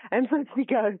compliment?" And so she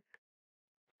goes,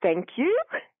 "Thank you."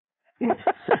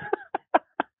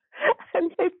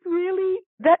 And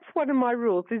that's one of my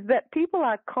rules, is that people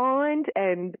are kind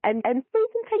and please and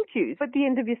thank yous at the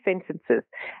end of your sentences.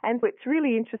 And it's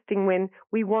really interesting when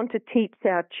we want to teach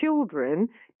our children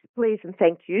please and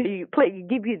thank you. You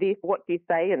give you this, what do you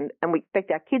say, and we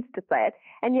expect our kids to say it,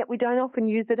 and yet we don't often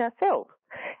use it ourselves.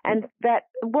 And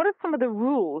what are some of the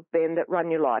rules then that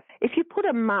run your life? If you put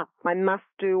a must, I must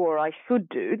do or I should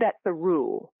do, that's a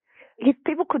rule. If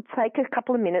people could take a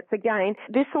couple of minutes, again,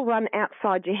 this will run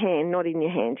outside your hand, not in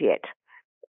your hand yet.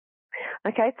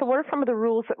 Okay, so what are some of the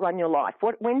rules that run your life?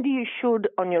 When do you should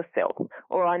on yourself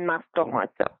or I must on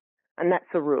myself? And that's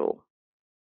a rule.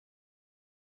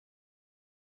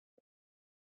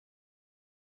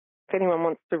 If anyone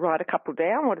wants to write a couple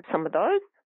down, what are some of those?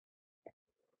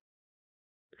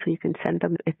 So you can send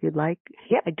them if you'd like.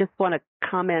 Yep. I just want to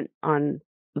comment on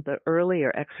the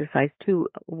earlier exercise too.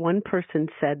 One person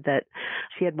said that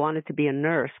she had wanted to be a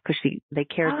nurse because they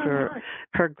cared for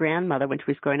her grandmother when she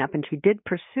was growing up, and she did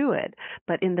pursue it.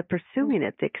 But in the pursuing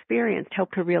it, the experience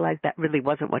helped her realize that really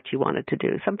wasn't what she wanted to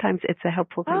do. Sometimes it's a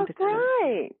helpful thing to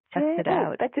test it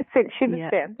out. That just sent shivers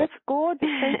down. That's gorgeous.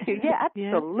 Thank you. Yeah,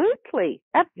 absolutely.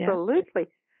 Absolutely.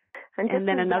 And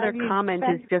then another comment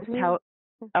is just how.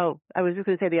 Oh, I was just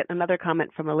going to say another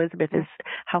comment from Elizabeth is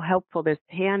how helpful this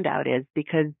handout is,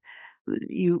 because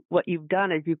what you've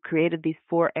done is you've created these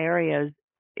 4 areas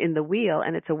in the wheel,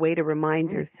 and it's a way to remind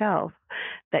yourself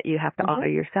that you have to honor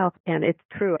yourself. And it's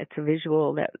true. It's a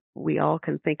visual that we all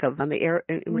can think of. On the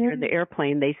when you're in the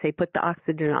airplane, they say put the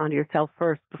oxygen on yourself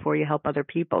first before you help other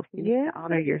people. You need to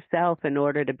honor yourself in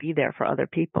order to be there for other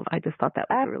people. I just thought that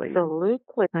was a really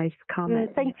nice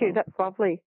comment. Thank you. That's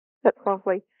lovely. That's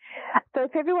lovely. So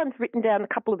if everyone's written down a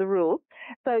couple of the rules,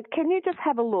 so can you just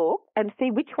have a look and see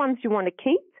which ones you want to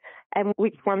keep and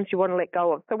which ones you want to let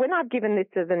go of? So when I've given this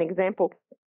as an example,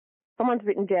 someone's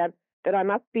written down that I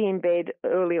must be in bed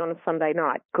early on a Sunday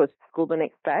night because school the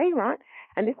next day, right?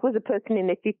 And this was a person in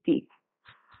their 50s.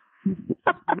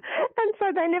 And so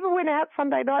they never went out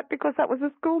Sunday night because that was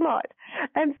a school night.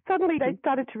 And suddenly they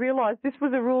started to realise this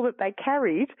was a rule that they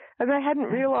carried, and they hadn't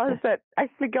realised that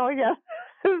actually going out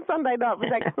Sunday night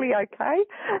was actually okay,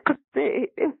 because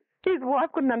his wife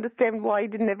couldn't understand why he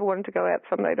didn't ever want to go out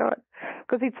Sunday night.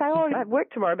 Because he'd say, I have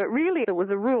work tomorrow, but really there was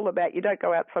a rule about you don't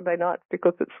go out Sunday nights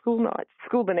because it's school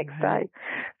the next day.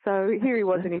 So here he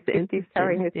was in his 50s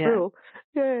carrying this rule.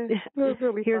 Yeah, it was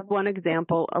really Here's one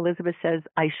example. Elizabeth says,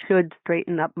 I should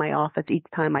straighten up my office each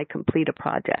time I complete a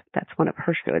project. That's one of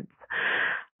her shoulds.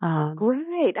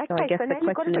 Great. Okay, so I guess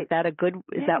the question is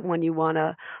that one you want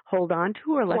to hold on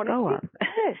to or let go of?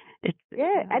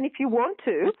 And if you want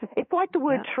to, it's like the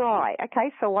word try.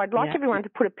 Okay, so I'd like everyone to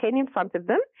put a pen in front of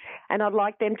them, and I'd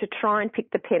like them to try and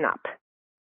pick the pen up.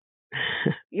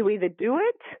 You either do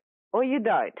it or you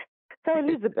don't. So,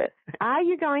 Elizabeth, are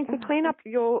you going to clean up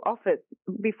your office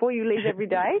before you leave every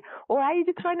day, or are you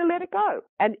just going to let it go?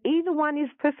 And either one is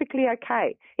perfectly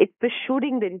okay. It's the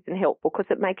shoulding that isn't helpful because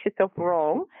it makes yourself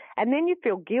wrong, and then you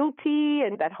feel guilty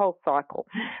and that whole cycle.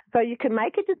 So you can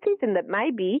make a decision that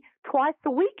maybe twice a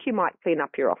week you might clean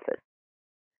up your office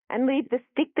and leave the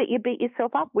stick that you beat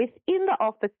yourself up with in the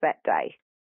office that day.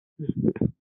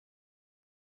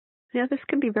 Yeah, this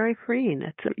can be very freeing.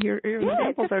 Your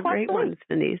examples are great ones,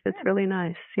 Denise. It's really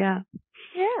nice. Yeah.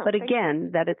 But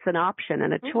again, that it's an option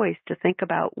and a choice to think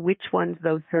about which ones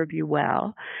those serve you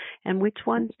well and which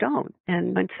ones don't.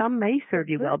 And some may serve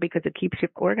you well because it keeps you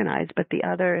organized, but the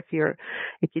other, if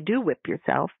you do whip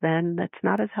yourself, then that's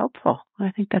not as helpful.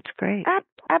 I think that's great.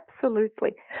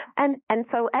 Absolutely. And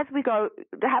so as we go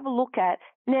to have a look at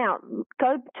now,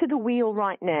 go to the wheel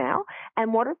right now,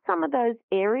 and what are some of those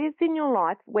areas in your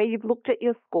life where you've looked at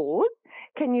your scores?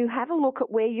 Can you have a look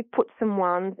at where you put some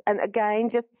ones? And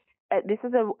again, just this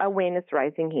is a awareness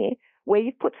raising here, where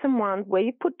you've put some ones, where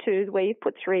you've put twos, where you've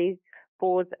put threes,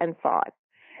 fours, and fives.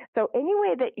 So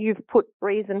anywhere that you've put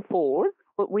threes and fours,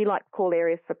 what we like to call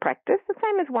areas for practice, the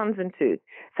same as ones and twos.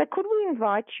 So could we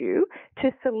invite you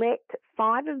to select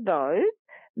 5 of those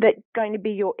that are going to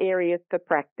be your areas for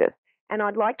practice? And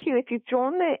I'd like you, if you've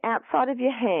drawn the outside of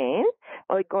your hand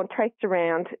or gone traced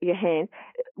around your hand,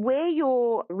 where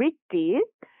your wrist is,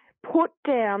 put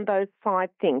down those 5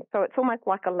 things. So it's almost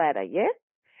like a ladder, yes?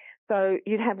 So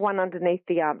you'd have one underneath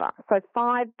the other. So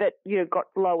 5 that you've got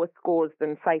lower scores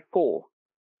than, say, 4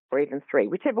 or even 3,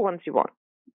 whichever ones you want.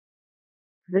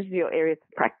 This is your areas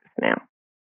of practice now.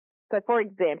 So, for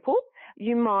example,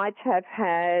 you might have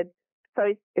had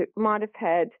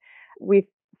with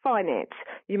finance,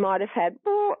 you might have had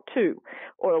 2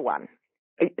 or a 1.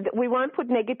 We won't put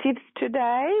negatives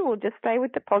today. We'll just stay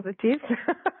with the positives.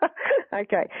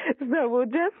 Okay. So we'll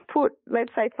just put,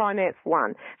 let's say, finance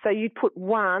 1. So you'd put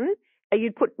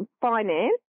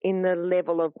finance in the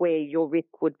level of where your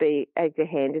risk would be as your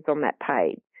hand is on that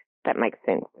page. That makes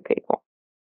sense to people.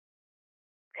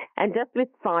 And just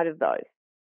list 5 of those.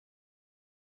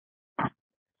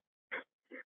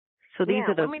 So these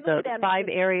are the 5 down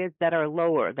areas that are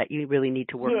lower that you really need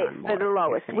to work on more. Yes, that are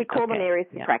lowest. We call them areas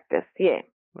of practice,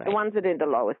 Right. The ones that are the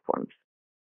lowest ones.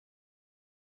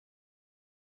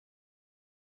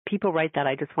 People write that.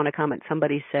 I just want to comment.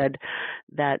 Somebody said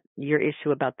that your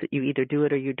issue about that you either do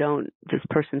it or you don't. This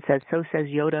person says, so says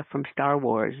Yoda from Star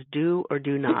Wars. Do or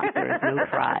do not. There is no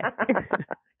try.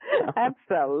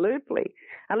 Absolutely.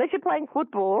 Unless you're playing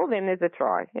football, then there's a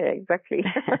try. Yeah, exactly.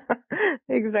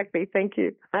 Exactly. Thank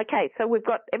you. Okay, so we've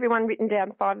got everyone written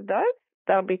down 5 of those.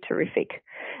 That'll be terrific.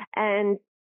 And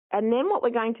then what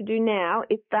we're going to do now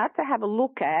is start to have a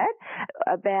look at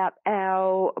about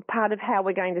our part of how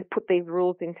we're going to put these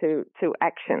rules into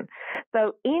action.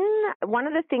 So in one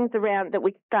of the things around that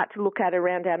we start to look at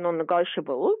around our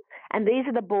non-negotiables, and these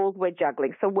are the balls we're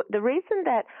juggling. So the reason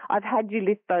that I've had you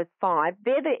list those 5,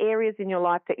 they're the areas in your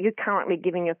life that you're currently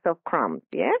giving yourself crumbs,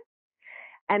 yeah?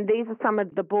 And these are some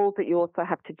of the balls that you also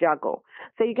have to juggle.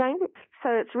 So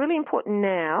it's really important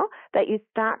now that you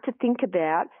start to think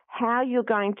about how you're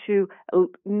going to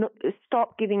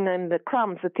stop giving them the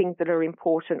crumbs, the things that are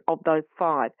important of those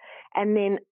 5, and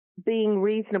then being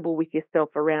reasonable with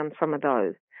yourself around some of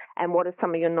those. And what are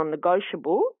some of your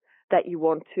non-negotiables that you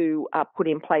want to put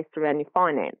in place around your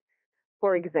finance?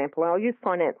 For example, I'll use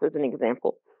finance as an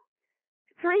example.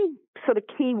 3 sort of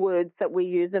key words that we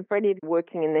use, and for any of you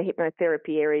working in the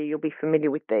hypnotherapy area, you'll be familiar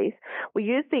with these. We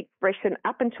use the expression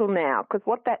up until now, because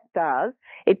what that does,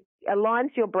 it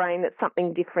aligns your brain that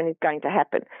something different is going to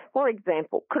happen. For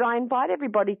example, could I invite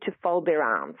everybody to fold their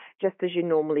arms, just as you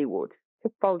normally would?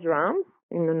 Just fold your arms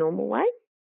in the normal way.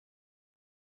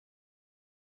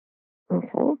 Okay.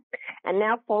 And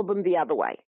now fold them the other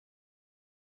way.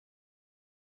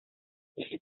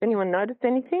 Anyone notice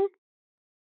anything?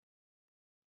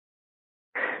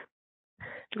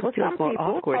 It feels more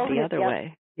awkward the other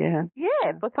way. Yeah.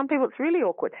 Yeah, for some people it's really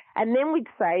awkward. And then we'd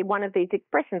say one of these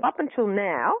expressions, up until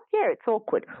now, it's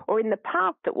awkward. Or in the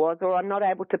past it was, or I'm not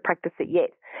able to practice it yet.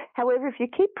 However, if you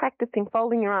keep practicing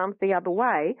folding your arms the other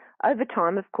way, over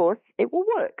time, of course, it will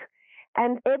work.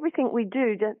 And everything we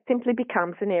do just simply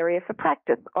becomes an area for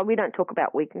practice. We don't talk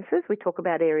about weaknesses, we talk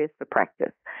about areas for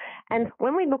practice. And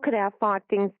when we look at our 5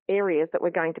 areas that we're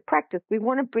going to practice, we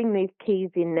want to bring these keys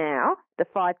in now, the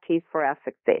 5 keys for our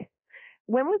success.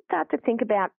 When we start to think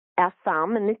about our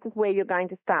sum, and this is where you're going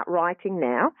to start writing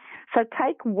now, so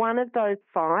take one of those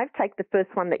 5, take the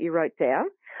first one that you wrote down.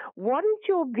 What is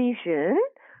your vision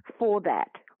for that?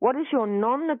 What is your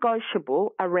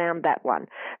non-negotiable around that one?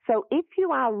 So if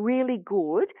you are really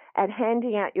good at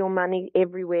handing out your money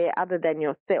everywhere other than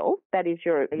yourself, that is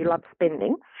you love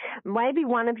spending, maybe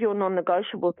one of your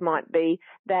non-negotiables might be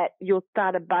that you'll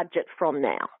start a budget from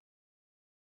now,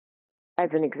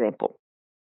 as an example.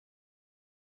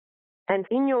 And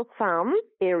in your sum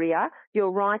area, you're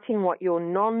writing what your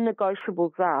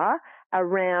non-negotiables are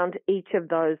around each of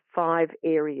those 5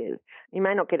 areas. You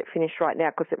may not get it finished right now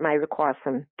because it may require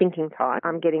some thinking time.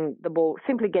 I'm getting the ball,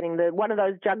 simply getting one of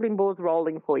those juggling balls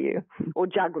rolling for you, or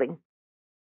juggling.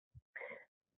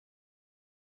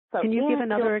 So can you give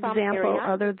another example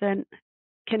other than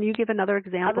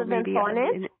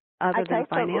finance? Other than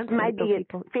finance? So maybe it's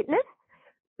fitness.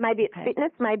 Maybe it's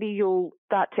fitness. Maybe you'll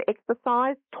start to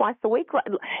exercise twice a week.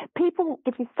 People,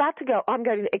 if you start to go, I'm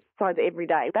going to exercise every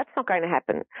day, that's not going to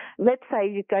happen. Let's say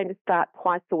you're going to start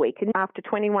twice a week, and after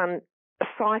 21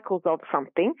 cycles of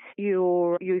something,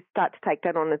 you start to take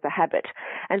that on as a habit.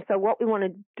 And so what we want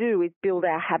to do is build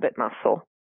our habit muscle.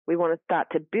 We want to start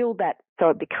to build that so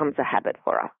it becomes a habit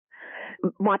for us.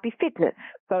 Might be fitness.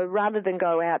 So rather than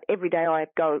go out every day,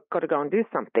 I've got to go and do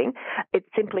something, it's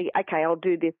simply, okay, I'll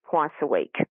do this twice a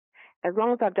week. As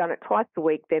long as I've done it twice a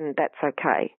week, then that's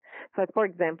okay. So, for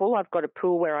example, I've got a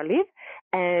pool where I live,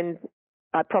 and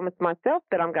I promised myself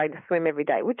that I'm going to swim every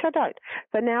day, which I don't.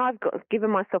 So now I've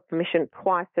given myself permission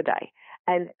twice a day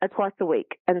and twice a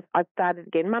week. And I've started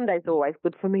again. Monday's always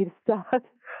good for me to start.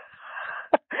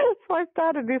 So I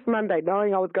started this Monday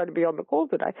knowing I was going to be on the call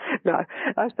today. No,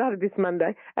 I started this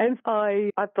Monday, and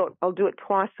I thought I'll do it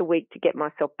twice a week to get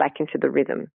myself back into the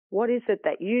rhythm. What is it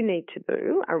that you need to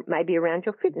do, maybe around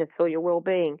your fitness or your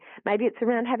well-being? Maybe it's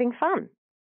around having fun.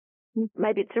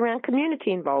 Maybe it's around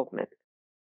community involvement.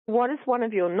 What is one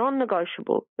of your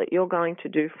non-negotiables that you're going to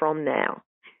do from now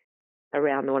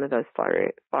around one of those 5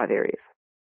 areas?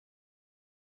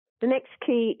 The next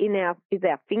key is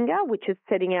our finger, which is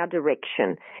setting our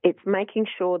direction. It's making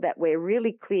sure that we're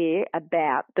really clear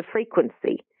about the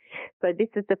frequency. So this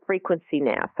is the frequency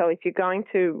now. So if you're going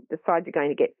to decide you're going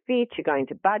to get fit, you're going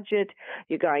to budget,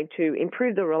 you're going to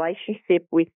improve the relationship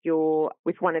with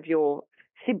one of your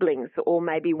siblings or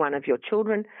maybe one of your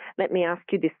children, let me ask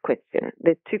you this question.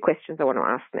 There's two questions I want to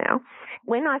ask now.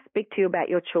 When I speak to you about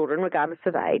your children, regardless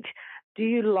of age, do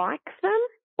you like them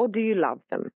or do you love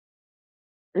them?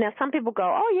 Now, some people go,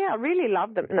 oh, yeah, I really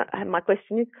love them. No, my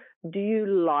question is, do you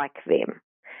like them?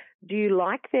 Do you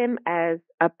like them as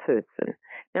a person?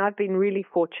 Now, I've been really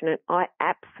fortunate. I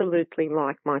absolutely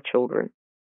like my children,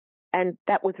 and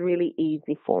that was really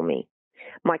easy for me.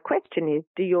 My question is,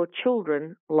 do your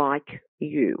children like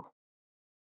you?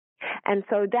 And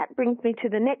so that brings me to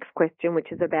the next question,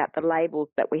 which is about the labels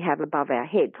that we have above our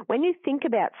head. When you think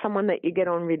about someone that you get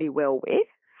on really well with,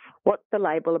 what's the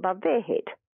label above their head?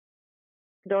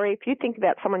 Dori, if you think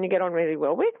about someone you get on really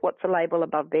well with, what's the label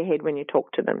above their head when you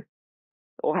talk to them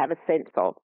or have a sense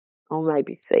of, or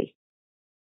maybe see?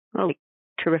 Oh,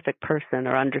 terrific person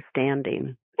or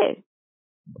understanding. Yeah.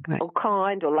 Right. Or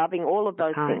kind or loving, all of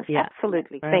those things. Yeah.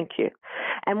 Absolutely. Right. Thank you.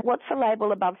 And what's the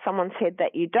label above someone's head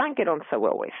that you don't get on so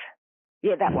well with?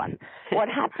 Yeah, that one. What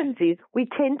happens is we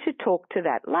tend to talk to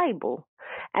that label.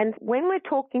 And when we're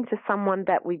talking to someone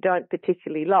that we don't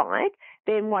particularly like,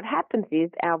 then what happens is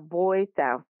our voice,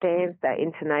 our stance, our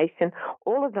intonation,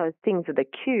 all of those things are the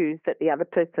cues that the other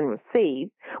person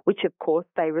receives, which of course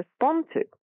they respond to.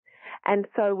 And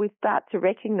so we start to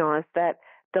recognize that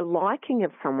the liking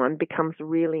of someone becomes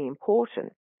really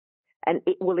important. And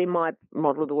it will, in my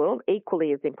model of the world,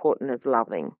 equally as important as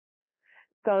loving.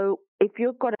 So if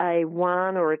you've got a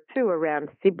 1 or a 2 around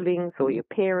siblings or your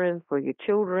parents or your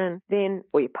children, then,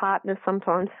 or your partner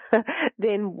sometimes,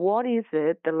 then what is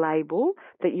it, the label,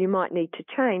 that you might need to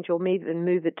change or even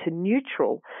move it to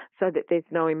neutral so that there's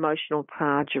no emotional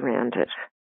charge around it?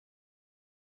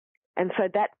 And so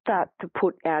that starts to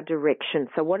put our direction.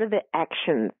 So what are the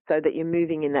actions so that you're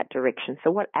moving in that direction? So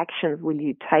what actions will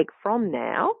you take from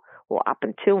now or up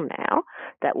until now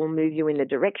that will move you in the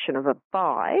direction of a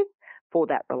 5 for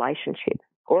that relationship,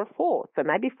 or a 4? So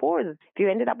maybe 4 is, if you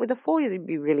ended up with a 4, you'd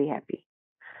be really happy.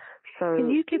 So can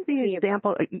you give me an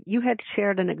example? You had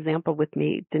shared an example with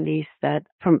me, Denise, that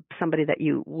from somebody that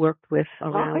you worked with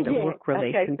around a work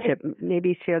relationship. Okay.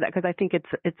 Maybe share that, because I think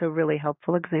it's a really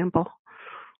helpful example.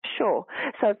 Sure.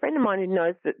 So a friend of mine who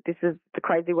knows that this is the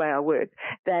crazy way I work,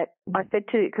 that I said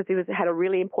to, because he had a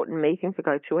really important meeting to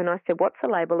go to, and I said, what's the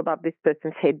label above this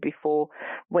person's head before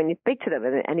when you speak to them?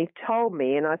 And he told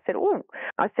me, and I said,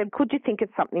 could you think of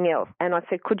something else? And I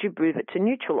said, could you move it to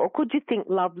neutral? Or could you think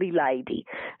lovely lady?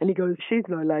 And he goes, she's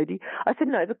no lady. I said,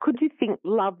 no, but could you think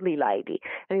lovely lady?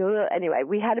 And he goes, anyway,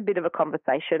 we had a bit of a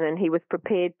conversation, and he was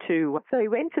prepared to. So he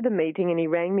went to the meeting, and he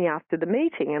rang me after the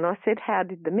meeting, and I said, how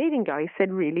did the meeting go? He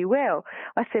said, really well.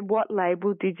 I said, what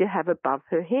label did you have above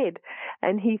her head?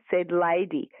 And he said,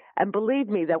 lady. And believe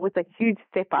me, that was a huge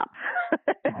step up.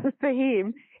 For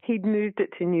him, he'd moved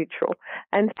it to neutral.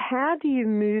 And how do you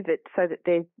move it so that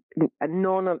there's a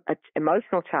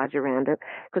non-emotional charge around it?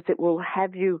 Because it will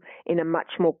have you in a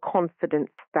much more confident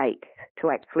state to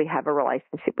actually have a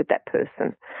relationship with that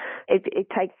person.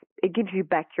 It gives you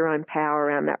back your own power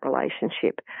around that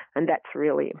relationship, and that's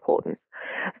really important.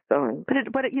 So,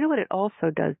 but you know what it also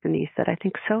does, Denise, that I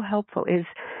think so helpful is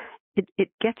it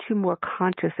gets you more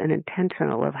conscious and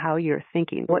intentional of how you're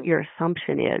thinking, what your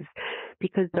assumption is,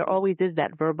 because there always is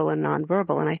that verbal and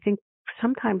nonverbal. And I think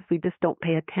sometimes we just don't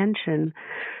pay attention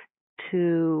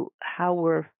to how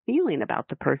we're feeling about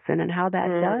the person and how that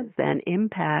does then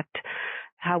impact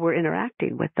how we're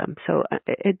interacting with them. So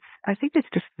I think it's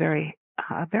just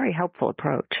a very helpful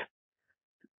approach.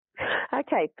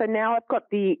 Okay, so now I've got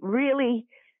the really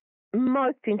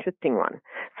most interesting one.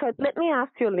 So let me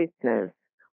ask your listeners,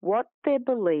 what's their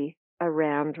belief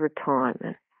around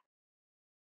retirement?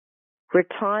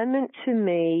 Retirement to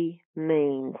me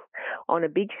means, on a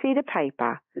big sheet of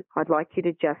paper, I'd like you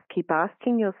to just keep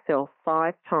asking yourself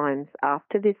 5 times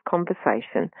after this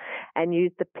conversation and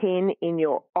use the pen in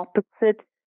your opposite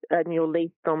and your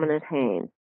least dominant hand.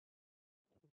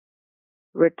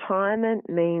 Retirement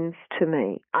means to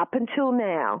me, up until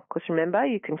now, because remember,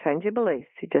 you can change your beliefs.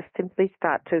 You just simply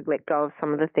start to let go of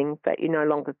some of the things that you no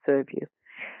longer serve you.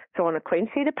 So on a clean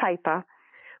sheet of paper,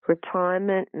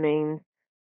 retirement means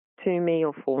to me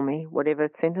or for me, whatever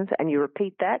sentence, and you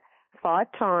repeat that 5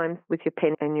 times with your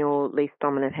pen and your least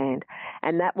dominant hand.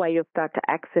 And that way you'll start to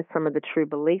access some of the true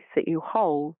beliefs that you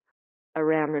hold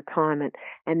around retirement.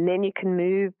 And then you can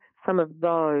move some of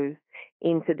those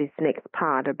into this next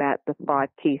part about the 5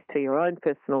 keys to your own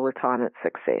personal retirement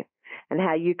success and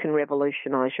how you can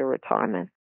revolutionize your retirement.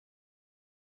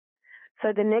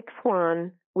 So the next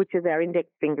one, which is our index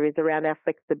finger, is around our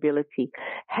flexibility.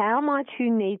 How much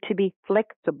you need to be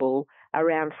flexible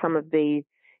around some of these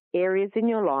areas in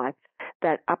your life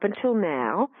that up until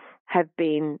now have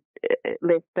been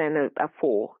less than a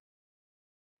 4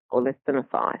 or less than a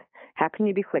 5? How can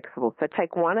you be flexible? So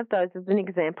take one of those as an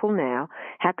example now.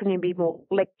 How can you be more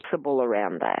flexible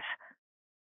around that?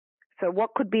 So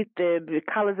what could be the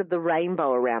colours of the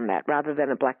rainbow around that rather than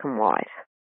a black and white?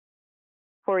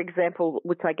 For example,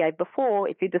 which I gave before,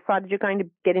 if you decided you're going to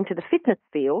get into the fitness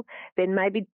field, then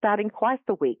maybe starting twice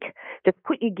a week, just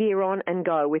put your gear on and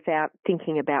go without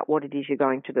thinking about what it is you're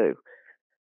going to do.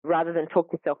 Rather than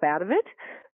talk yourself out of it,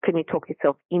 can you talk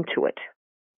yourself into it?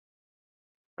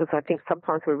 Because I think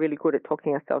sometimes we're really good at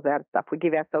talking ourselves out of stuff. We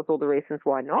give ourselves all the reasons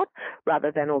why not,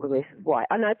 rather than all the reasons why.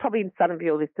 I know probably some of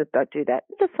your listeners don't do that.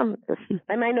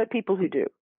 They may know people who do.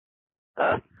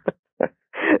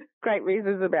 Great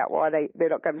reasons about why they're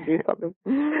not going to do something.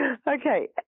 Okay,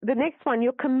 the next one,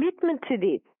 your commitment to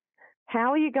this.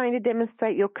 How are you going to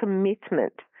demonstrate your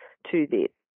commitment to this?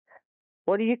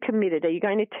 What are you committed? Are you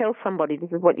going to tell somebody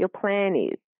this is what your plan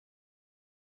is,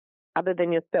 other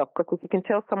than yourself? Because if you can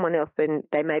tell someone else, then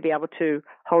they may be able to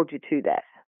hold you to that.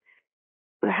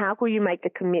 How will you make the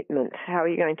commitment? How are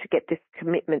you going to get this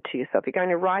commitment to yourself? You're going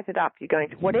to write it up. You're going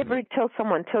to, whatever, tell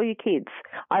someone, tell your kids.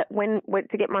 I went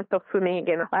to get myself swimming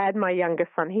again. I had my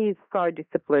youngest son. He is so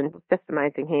disciplined. It's just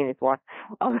amazing, he and his wife.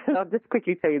 I'll just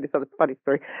quickly tell you this other funny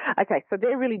story. Okay, so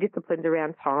they're really disciplined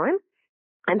around time.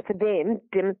 And for them,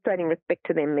 demonstrating respect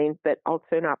to them means that I'll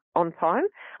turn up on time.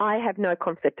 I have no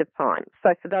concept of time.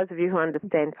 So for those of you who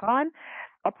understand time,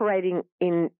 operating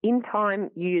in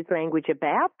time, you use language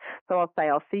about. So I'll say,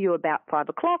 I'll see you about 5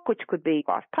 o'clock, which could be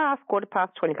 5 past, 15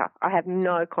 past, 20 past. I have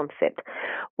no concept.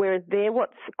 Whereas they're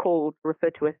what's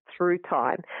referred to as through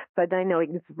time. So they know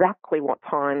exactly what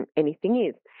time anything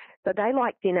is. So they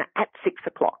like dinner at 6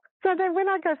 o'clock. So then when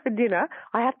I go for dinner,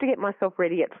 I have to get myself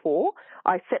ready at 4.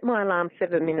 I set my alarm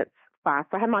 7 minutes fast.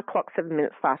 I have my clock 7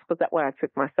 minutes fast because that way I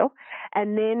trick myself.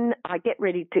 And then I get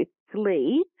ready to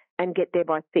leave and get there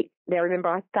by 6. Now remember,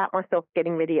 I start myself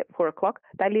getting ready at 4 o'clock.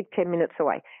 They live 10 minutes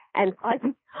away. And I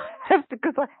have to,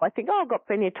 because I think, I've got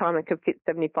plenty of time. I can fit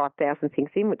 75,000 things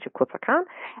in, which of course I can't.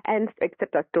 And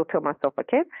except I still tell myself I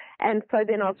can. And so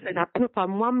then I'll turn up. And if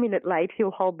I'm 1 minute late, he'll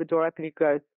hold the door open and he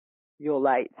goes, "You're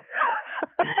late."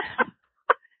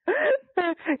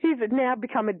 He's now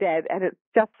become a dad, and it's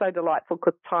just so delightful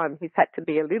because time, he's had to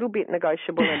be a little bit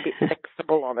negotiable and a bit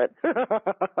flexible on it.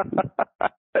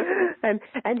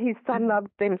 and his son loves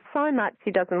them so much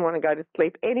he doesn't want to go to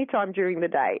sleep any time during the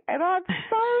day, and I'm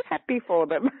so happy for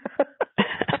them.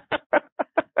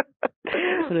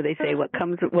 What do they say? What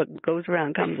goes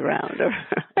around comes around.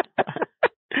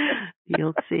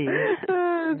 You'll see.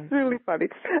 It's really funny.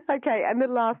 Okay, and the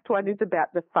last one is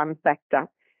about the fun factor.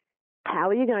 How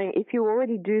are you going? If you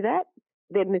already do that,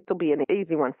 then this will be an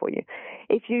easy one for you.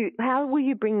 How will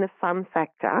you bring the fun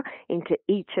factor into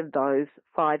each of those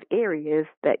 5 areas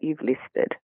that you've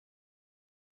listed?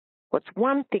 What's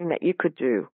one thing that you could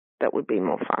do that would be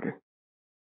more fun?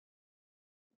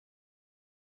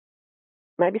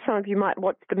 Maybe some of you might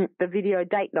watch the video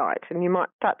date night, and you might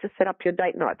start to set up your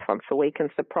date nights once a week and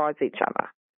surprise each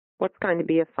other. What's going to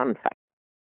be a fun factor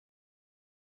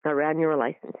around your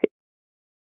relationship?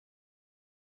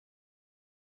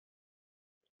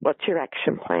 What's your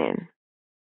action plan?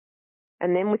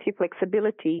 And then with your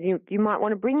flexibility, you might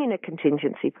want to bring in a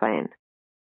contingency plan.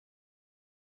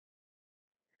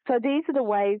 So these are the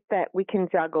ways that we can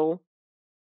juggle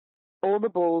all the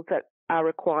balls that are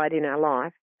required in our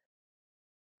life,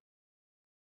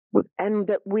 and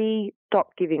that we stop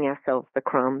giving ourselves the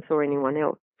crumbs or anyone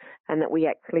else, and that we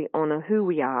actually honour who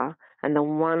we are and the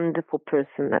wonderful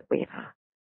person that we are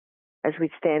as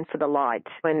we stand for the light,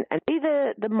 and be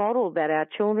the model that our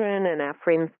children and our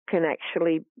friends can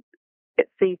actually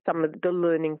see some of the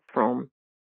learning from.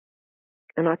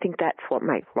 And I think that's what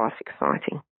makes life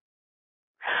exciting.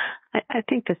 I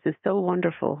think this is so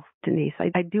wonderful, Denise.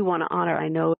 I do want to honor, I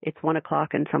know it's 1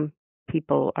 o'clock and some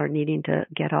people are needing to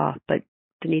get off, but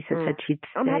Denise has said she'd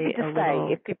stay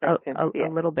a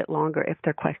little bit longer if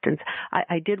there are questions.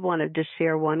 I did want to just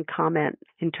share one comment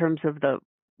in terms of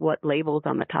what labels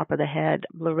on the top of the head.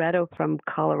 Loretto from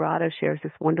Colorado shares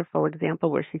this wonderful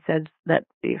example where she says that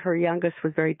her youngest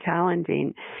was very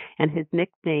challenging, and his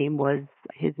nickname was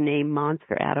his name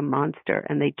Monster, Adam Monster,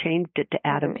 and they changed it to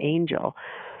Adam Angel.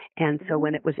 And so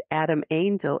when it was Adam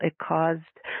Angel, it caused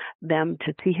them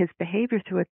to see his behavior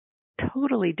through a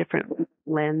totally different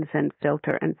lens and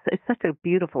filter. And it's such a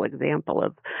beautiful example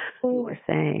of what you were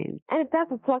saying. And it does.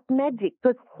 It's like magic.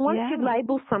 Because once you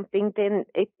label something, then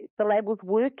if the label's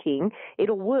working,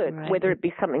 it'll work, whether it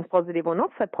be something positive or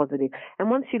not so positive. And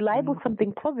once you label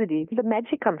something positive, the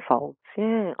magic unfolds.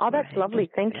 Yeah. Oh, that's lovely.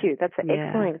 Thank you. That's an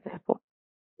excellent example.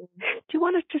 Do you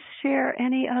want to just share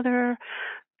any other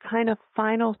kind of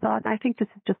final thoughts? I think this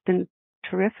has just been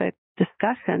terrific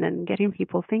discussion and getting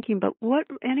people thinking, but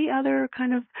any other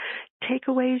kind of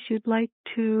takeaways you'd like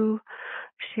to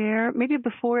share? Maybe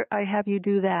before I have you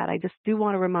do that, I just do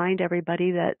want to remind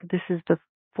everybody that this is the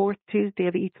fourth Tuesday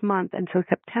of each month, and so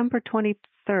September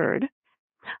 23rd,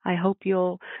 I hope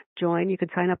you'll join. You can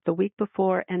sign up the week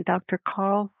before, and Dr.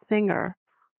 Carl Singer,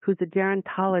 who's a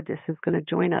gerontologist, is going to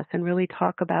join us and really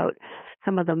talk about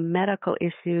some of the medical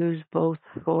issues, both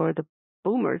for the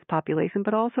boomers population,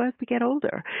 but also as we get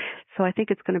older. So I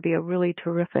think it's going to be a really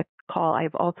terrific call.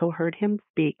 I've also heard him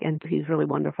speak, and he's really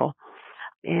wonderful.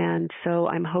 And so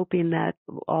I'm hoping that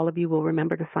all of you will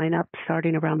remember to sign up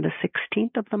starting around the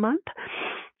 16th of the month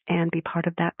and be part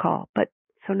of that call. But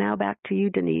so now back to you,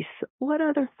 Denise. What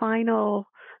other final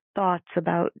thoughts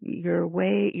about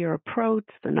your approach,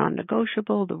 the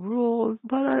non-negotiable, the rules?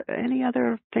 What are any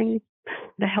other things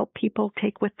to help people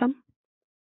take with them?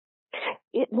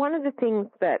 One of the things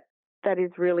that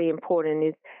is really important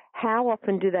is how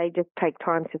often do they just take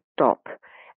time to stop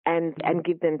and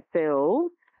give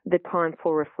themselves the time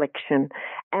for reflection.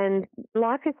 And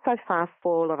life is so fast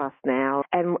for all of us now,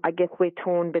 and I guess we're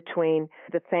torn between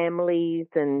the families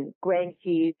and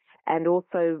grandkids and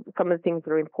also some of the things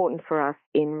that are important for us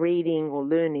in reading or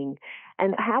learning.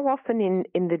 And how often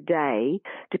in the day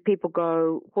do people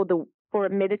go for a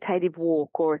meditative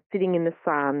walk or sitting in the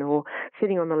sun or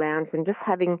sitting on the lounge and just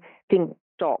having things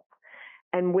stop?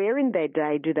 And where in their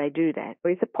day do they do that? Or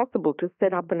is it possible to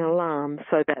set up an alarm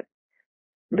so that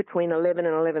between 11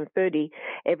 and 11:30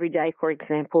 every day, for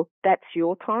example, that's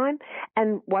your time?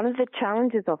 And one of the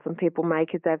challenges often people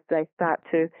make is as they start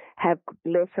to have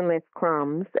less and less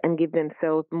crumbs and give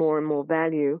themselves more and more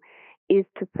value is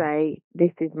to say,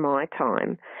 this is my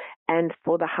time. And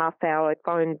for the half hour,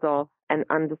 phones off and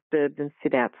undisturbed and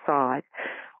sit outside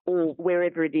or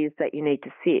wherever it is that you need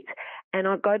to sit. And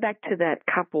I'll go back to that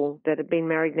couple that have been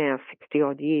married now 60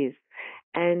 odd years.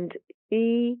 And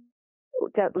he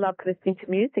loved listening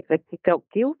to music, but she felt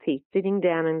guilty sitting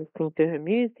down and listening to her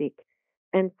music.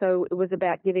 And so it was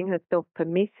about giving herself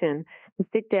permission to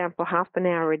sit down for half an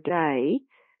hour a day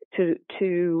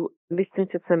to listen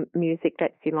to some music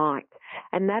that she liked.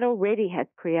 And that already has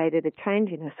created a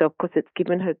change in herself because it's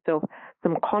given herself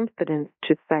some confidence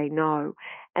to say no.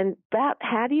 And that,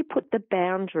 how do you put the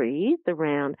boundaries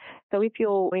around? So if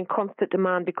you're in constant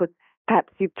demand because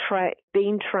perhaps you've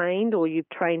been trained or you've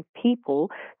trained people.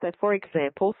 So, for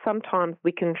example, sometimes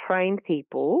we can train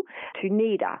people to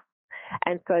need us.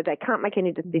 And so they can't make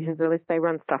any decisions unless they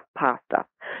run stuff past us.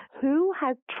 Who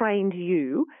has trained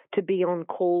you to be on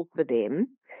call for them?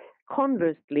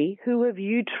 Conversely, who have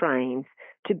you trained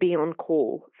to be on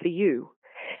call for you?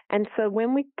 And so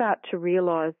when we start to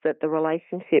realize that the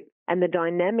relationship and the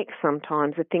dynamics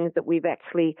sometimes are things that we've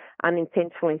actually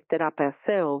unintentionally set up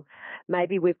ourselves,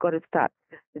 maybe we've got to start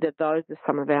to consider those as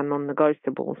some of our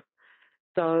non-negotiables.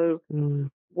 So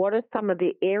what are some of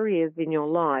the areas in your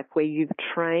life where you've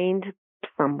trained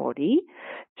somebody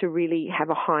to really have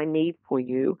a high need for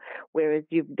you, whereas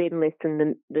you've then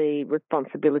lessened the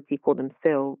responsibility for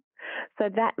themselves? So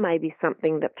that may be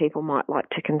something that people might like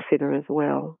to consider as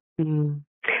well.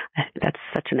 That's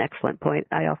such an excellent point.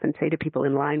 I often say to people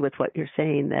in line with what you're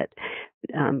saying that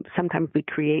sometimes we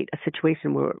create a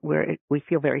situation where we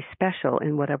feel very special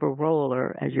in whatever role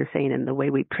or, as you're saying, in the way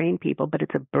we train people, but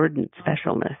it's a burdened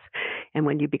specialness. And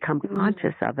when you become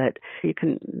conscious of it, you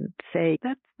can say,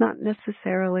 that's not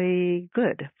necessarily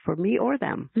good for me or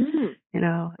them,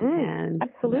 and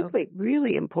absolutely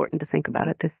really important to think about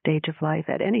at this stage of life,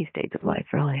 at any stage of life,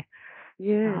 really.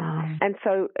 Yeah. And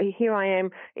so here I am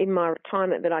in my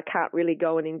retirement that I can't really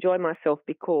go and enjoy myself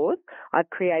because I've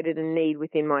created a need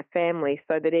within my family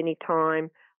so that any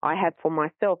time I have for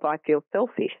myself, I feel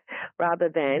selfish rather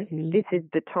than this is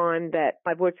the time that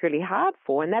I've worked really hard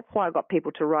for. And that's why I got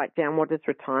people to write down what does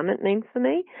retirement mean for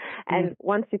me. And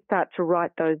once you start to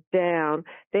write those down,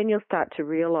 then you'll start to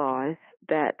realize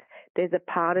that there's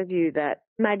a part of you that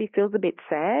maybe feels a bit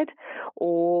sad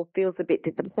or feels a bit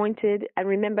disappointed. And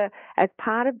remember, as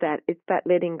part of that, it's that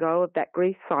letting go of that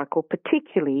grief cycle,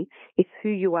 particularly if who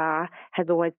you are has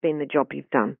always been the job you've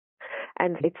done.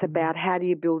 And it's about how do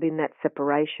you build in that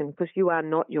separation, because you are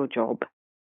not your job.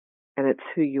 And it's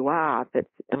who you are that's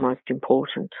the most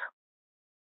important.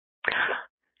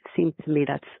 It seems to me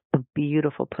that's a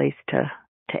beautiful place to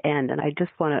end. And I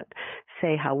just want to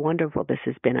say how wonderful this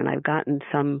has been. And I've gotten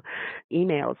some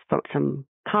emails from some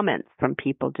comments from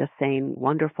people just saying,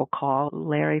 wonderful call.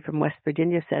 Larry from West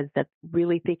Virginia says that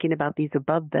really thinking about these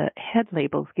above the head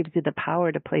labels gives you the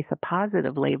power to place a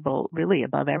positive label really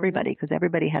above everybody, because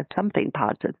everybody has something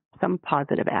positive, some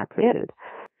positive attribute.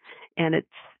 And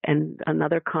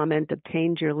another comment of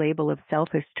change your label of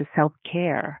selfish to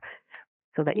self-care,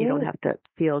 so that you don't have to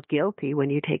feel guilty when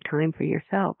you take time for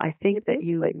yourself. I think that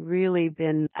you've really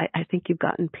been, I think you've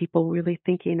gotten people really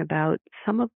thinking about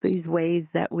some of these ways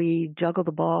that we juggle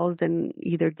the balls and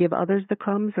either give others the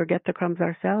crumbs or get the crumbs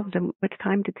ourselves, and it's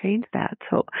time to change that.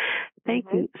 So thank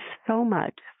you so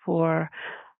much for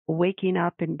waking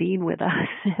up and being with us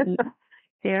and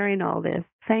sharing all this.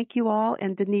 Thank you all.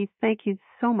 And Denise, thank you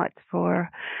so much for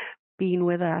being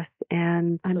with us,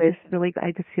 and I just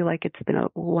feel like it's been a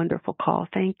wonderful call.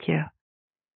 Thank you.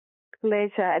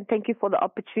 Pleasure, and thank you for the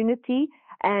opportunity.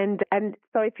 And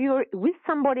so if you're with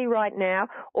somebody right now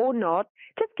or not,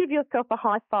 just give yourself a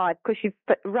high five because you've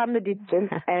run the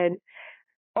distance, and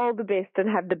all the best, and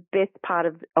have the best part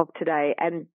of today.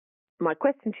 And my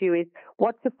question to you is,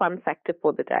 what's the fun factor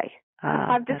for the day?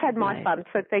 I've just had my fun,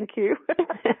 so thank you.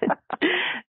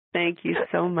 Thank you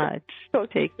so much.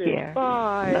 Take care.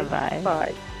 Bye. Bye-bye.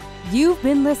 Bye. You've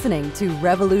been listening to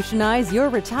Revolutionize Your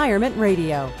Retirement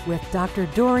Radio with Dr.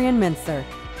 Dorian Mintzer.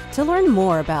 To learn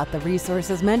more about the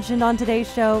resources mentioned on today's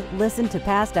show, listen to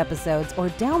past episodes, or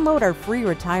download our free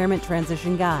retirement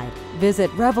transition guide,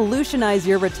 visit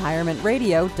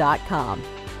revolutionizeyourretirementradio.com.